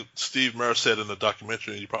thing Steve Mayer said in the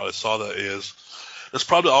documentary, and you probably saw that, is there's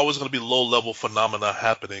probably always going to be low-level phenomena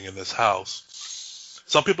happening in this house.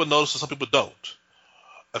 Some people notice and some people don't.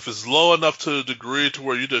 If it's low enough to a degree to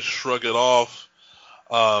where you just shrug it off,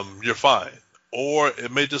 you're fine. Or it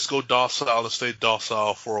may just go docile and stay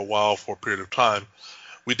docile for a while, for a period of time.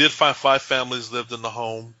 We did find 5 families lived in the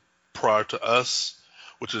home prior to us,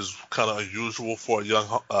 which is kind of unusual for a young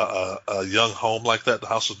home like that. The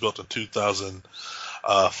house was built in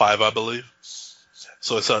 2005, I believe.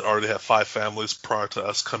 So it's already had 5 families prior to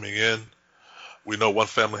us coming in. We know one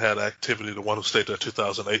family had activity, the one who stayed there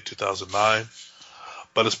 2008, 2009.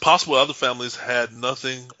 But it's possible other families had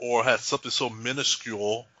nothing or had something so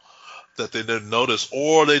minuscule that they didn't notice,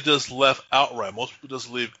 or they just left outright. Most people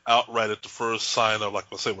just leave outright at the first sign of, like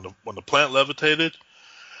I say, when the plant levitated.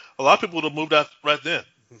 A lot of people would have moved out right then.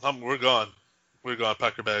 We're gone. We're gone.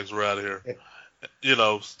 Pack your bags. We're out of here.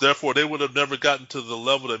 Therefore, they would have never gotten to the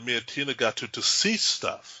level that me and Tina got to see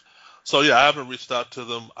stuff. So, yeah, I haven't reached out to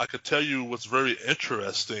them. I could tell you what's very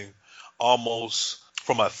interesting, almost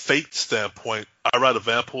from a fate standpoint. I ride a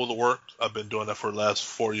van pool to work. I've been doing that for the last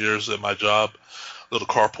 4 years at my job. Little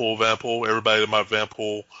carpool van pool. Everybody in my van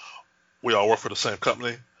pool, we all work for the same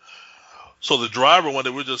company. So the driver, one day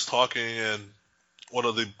we're just talking, and one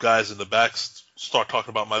of the guys in the back start talking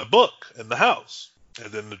about my book in the house.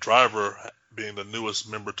 And then the driver, being the newest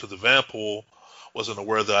member to the van pool, wasn't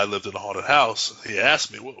aware that I lived in a haunted house. He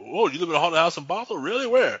asked me, whoa, you live in a haunted house in Bothell? Really?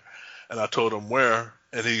 Where? And I told him where.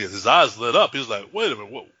 And his eyes lit up. He was like, wait a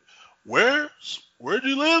minute, where do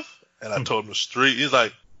you live? And I told him the street. He's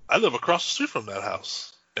like, I live across the street from that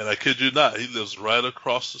house. And I kid you not, he lives right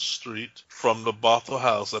across the street from the Bothell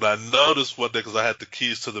house. And I noticed one day, because I had the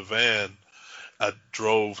keys to the van, I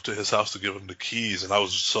drove to his house to give him the keys. And I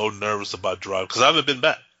was so nervous about driving, because I haven't been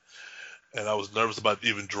back. And I was nervous about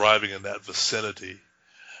even driving in that vicinity.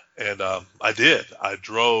 And I did. I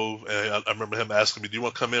drove, and I remember him asking me, do you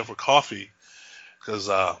want to come in for coffee? Because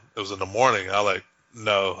it was in the morning. I like,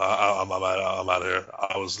 no, I'm out of here.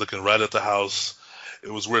 I was looking right at the house.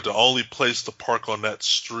 It was weird. The only place to park on that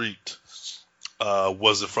street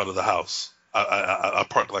was in front of the house. I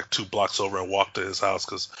parked like 2 blocks over and walked to his house,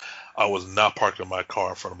 because I was not parking my car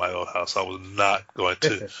in front of my old house. I was not going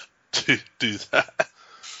to do that.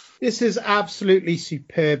 This is absolutely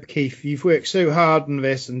superb, Keith. You've worked so hard on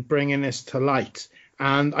this and bringing this to light.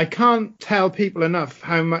 And I can't tell people enough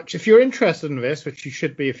how much, if you're interested in this, which you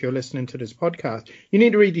should be if you're listening to this podcast, you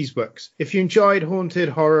need to read these books. If you enjoyed Haunted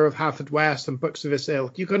Horror of Haverfordwest and books of this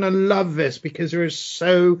ilk, you're going to love this, because there is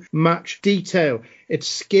so much detail. It's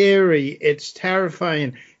scary, it's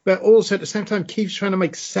terrifying, but also at the same time, Keith's trying to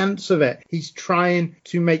make sense of it. He's trying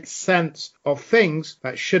to make sense of things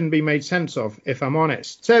that shouldn't be made sense of, if I'm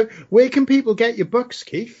honest. So where can people get your books,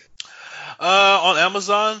 Keith? On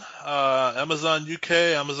Amazon, Amazon UK,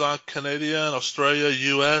 Amazon Canadian, Australia,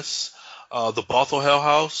 US, the Bothell HELL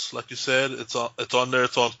House, like you said, it's on there.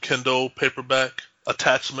 It's on Kindle, paperback.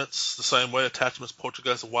 Attachments, the same way. Attachments,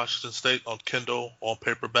 Poltergeist of Washington State, on Kindle, on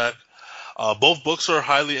paperback. Both books are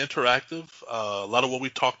highly interactive. A lot of what we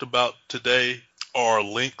talked about today are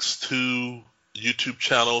links to YouTube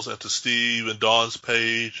channels and to Steve and Dawn's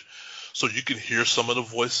page, so you can hear some of the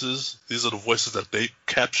voices. These are the voices that they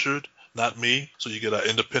captured, not me. So you get an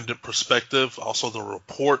independent perspective. Also, the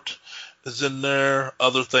report is in there.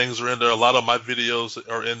 Other things are in there. A lot of my videos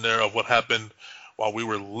are in there of what happened while we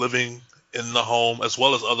were living in the home, as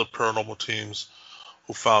well as other paranormal teams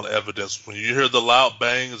who found evidence. When you hear the loud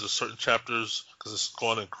bangs, there's certain chapters, because it's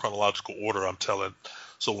going in chronological order, I'm telling.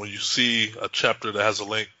 So when you see a chapter that has a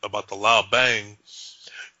link about the loud bang,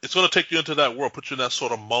 it's going to take you into that world, put you in that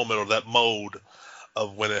sort of moment or that mode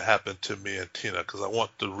of when it happened to me and Tina, because I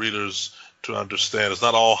want the readers to understand it's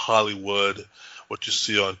not all Hollywood, what you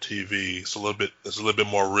see on TV. It's a little bit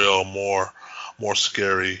more real, more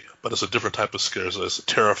scary, but it's a different type of scary. So it's a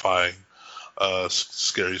terrifying,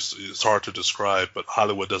 scary. It's hard to describe, but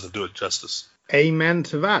Hollywood doesn't do it justice. Amen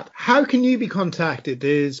to that. How can you be contacted?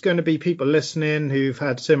 There's going to be people listening who've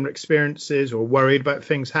had similar experiences or worried about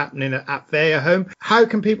things happening at their home. How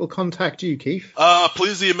can people contact you, Keith?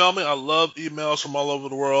 Please email me. I love emails from all over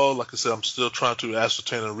the world. Like I said, I'm still trying to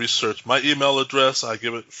ascertain and research. My email address, I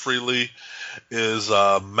give it freely, is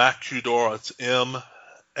MacQdor. It's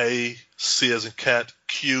MAC as in cat,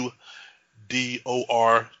 QDOR2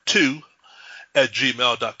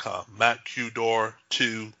 @gmail.com.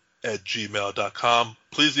 MacQdor2 @gmail.com.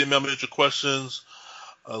 Please email me with your questions.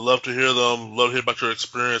 I love to hear them. Love to hear about your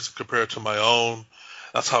experience compared to my own.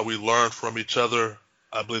 That's how we learn from each other.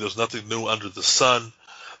 I believe there's nothing new under the sun.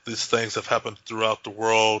 These things have happened throughout the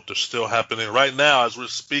world. They're still happening. Right now, as we're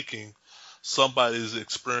speaking, somebody's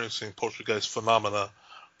experiencing poltergeist phenomena,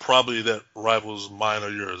 probably that rivals mine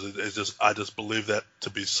or yours. I just believe that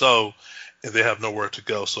to be so, and they have nowhere to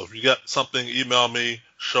go. So if you got something, email me,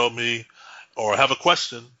 show me, or have a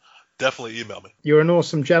question, definitely email me. You're an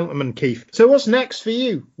awesome gentleman, Keith. So what's next for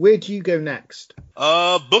you? Where do you go next?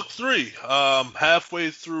 Book 3. Halfway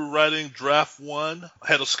through writing draft 1.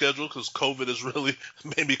 Ahead of schedule because COVID has really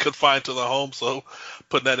made me confined to the home. So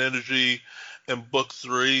putting that energy in book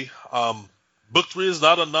 3. Book 3 is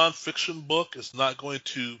not a nonfiction book. It's not going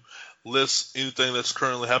to list anything that's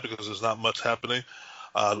currently happening because there's not much happening.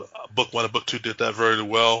 Book 1 and book 2 did that very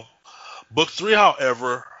well. Book 3,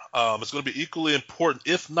 however, it's going to be equally important,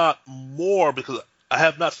 if not more, because I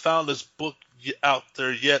have not found this book out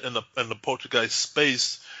there yet in the poltergeist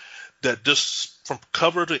space that just from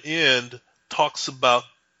cover to end talks about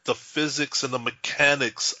the physics and the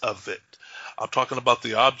mechanics of it. I'm talking about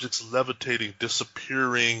the objects levitating,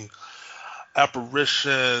 disappearing,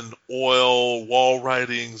 apparition, oil, wall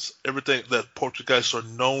writings, everything that poltergeists are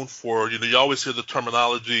known for. You always hear the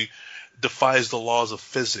terminology defies the laws of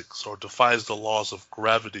physics or defies the laws of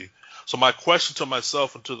gravity. So my question to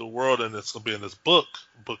myself and to the world, and it's going to be in this book,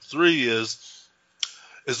 book 3, is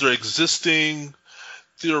there existing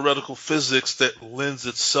theoretical physics that lends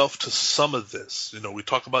itself to some of this? We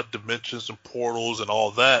talk about dimensions and portals and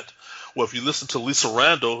all that. Well, if you listen to Lisa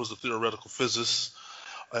Randall, who's a theoretical physicist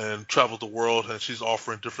and traveled the world, and she's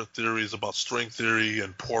offering different theories about string theory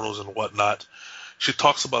and portals and whatnot, she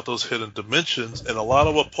talks about those hidden dimensions, and a lot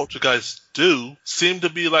of what poltergeists do seem to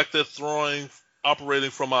be like they're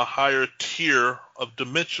operating from a higher tier of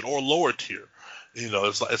dimension or lower tier.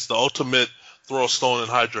 It's the ultimate throw a stone and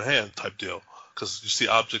hide your hand type deal, because you see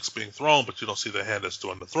objects being thrown, but you don't see the hand that's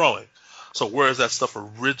doing the throwing. So where is that stuff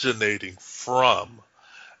originating from?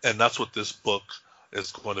 And that's what this book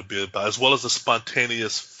is going to be about, as well as the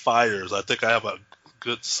spontaneous fires. I think I have a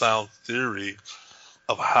good sound theory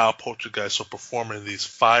of how poltergeists are performing these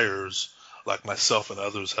fires, like myself and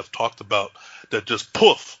others have talked about, that just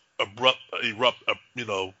poof, erupt,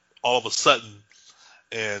 all of a sudden,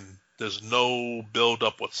 and there's no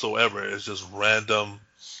build-up whatsoever. It's just random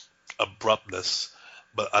abruptness.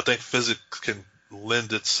 But I think physics can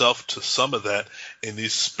lend itself to some of that, and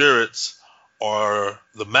these spirits are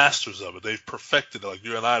the masters of it. They've perfected it. Like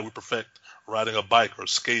you and I, we perfect riding a bike or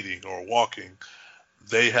skating or walking.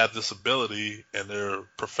 They have this ability, and they're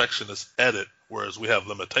perfectionists at it, whereas we have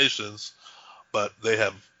limitations, but they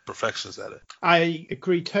have perfections at it. I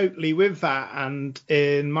agree totally with that. And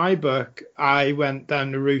in my book, I went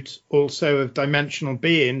down the route also of dimensional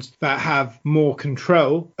beings that have more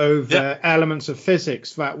control over elements of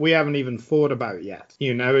physics that we haven't even thought about yet.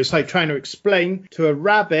 It's like trying to explain to a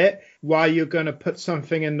rabbit why you're going to put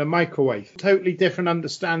something in the microwave. Totally different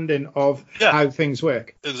understanding of how things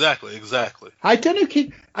work. Exactly. I don't know,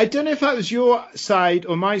 Keith, I don't know if that was your side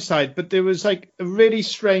or my side, but there was like a really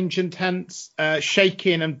strange, intense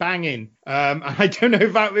shaking and banging. And I don't know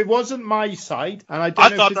if it wasn't my side. And I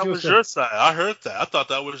thought that was your side. I heard that. I thought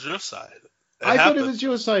that was your side. I thought it was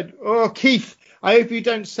your side. Oh, Keith, I hope you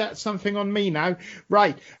don't set something on me now.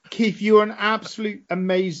 Right, Keith, you're an absolute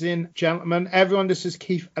amazing gentleman. Everyone, this is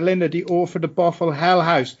Keith Linder, the author of the Bothell HELL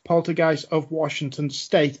House, Poltergeist of Washington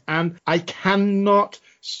State. And I cannot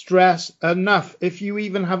stress enough, if you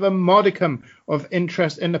even have a modicum of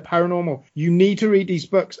interest in the paranormal, you need to read these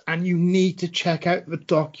books and you need to check out the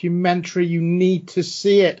documentary. You need to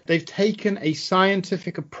see it. They've taken a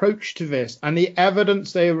scientific approach to this, and the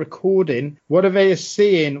evidence they are recording, what are they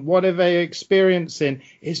seeing, what are they experiencing,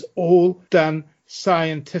 is all done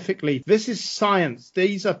scientifically. This is science.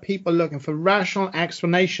 These are people looking for rational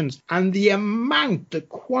explanations, and the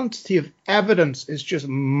quantity of evidence is just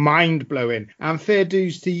mind-blowing. And fair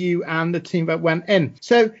dues to you and the team that went in.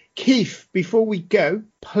 So, Keith, before we go,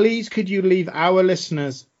 please could you leave our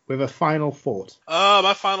listeners with a final thought?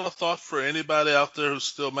 My final thought for anybody out there who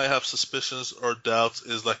still may have suspicions or doubts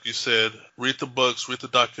is, like you said, read the books, read the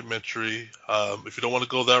documentary. If you don't want to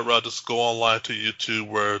go that route, just go online to YouTube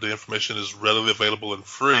where the information is readily available and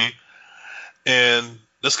free. And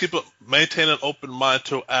let's maintain an open mind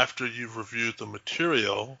till after you've reviewed the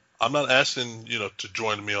material. I'm not asking, to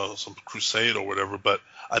join me on some crusade or whatever, but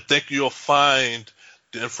I think you'll find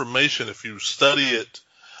the information, if you study it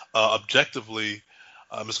objectively,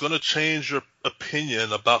 it's going to change your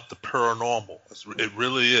opinion about the paranormal. It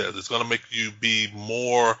really is. It's going to make you be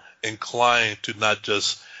more inclined to not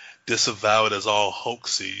just disavow it as all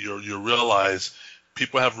hoaxy. You realize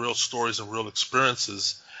people have real stories and real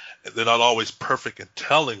experiences. They're not always perfect in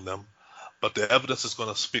telling them, but the evidence is going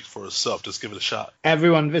to speak for itself. Just give it a shot.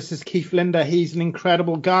 Everyone, this is Keith Linder. He's an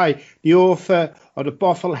incredible guy, the author of the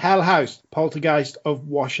Bothell HELL House, Poltergeist of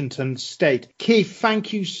Washington State. Keith,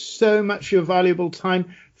 thank you so much for your valuable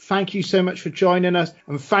time. Thank you so much for joining us.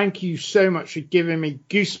 And thank you so much for giving me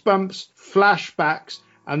goosebumps, flashbacks,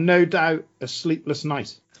 and no doubt a sleepless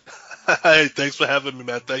night. Hey, thanks for having me,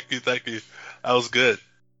 man. Thank you. That was good.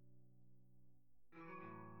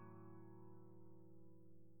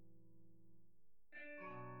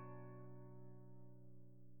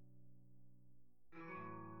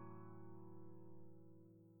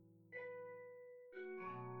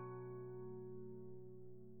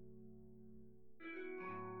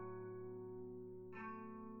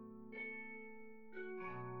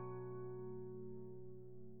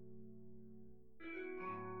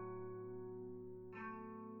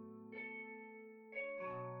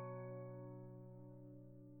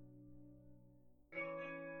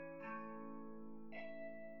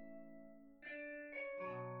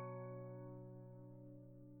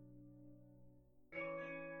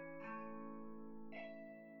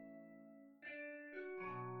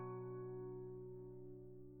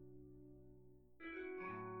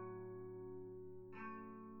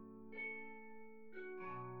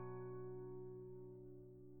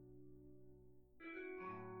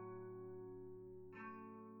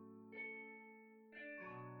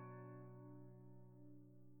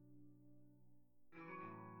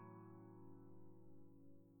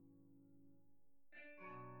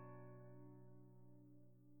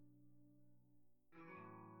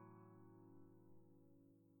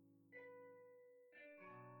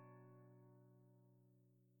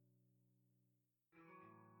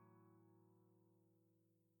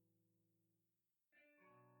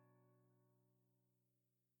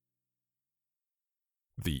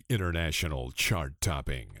 The international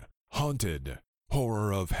chart-topping Haunted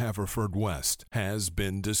Horror of Haverfordwest has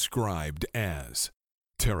been described as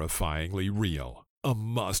terrifyingly real, a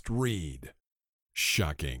must-read,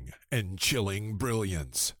 shocking and chilling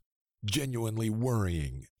brilliance, genuinely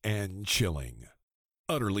worrying and chilling,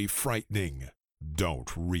 utterly frightening,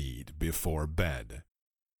 don't read before bed.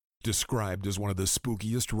 Described as one of the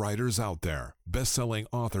spookiest writers out there, best-selling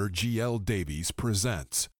author G.L. Davies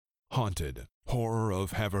presents Haunted Horror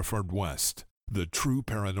of Haverfordwest, the true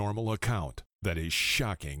paranormal account that is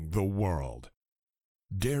shocking the world.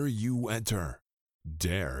 Dare you enter?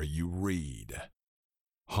 Dare you read?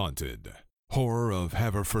 Haunted Horror of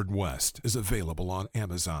Haverfordwest is available on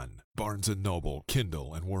Amazon, Barnes & Noble,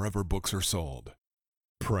 Kindle, and wherever books are sold.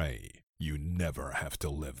 Pray you never have to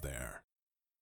live there.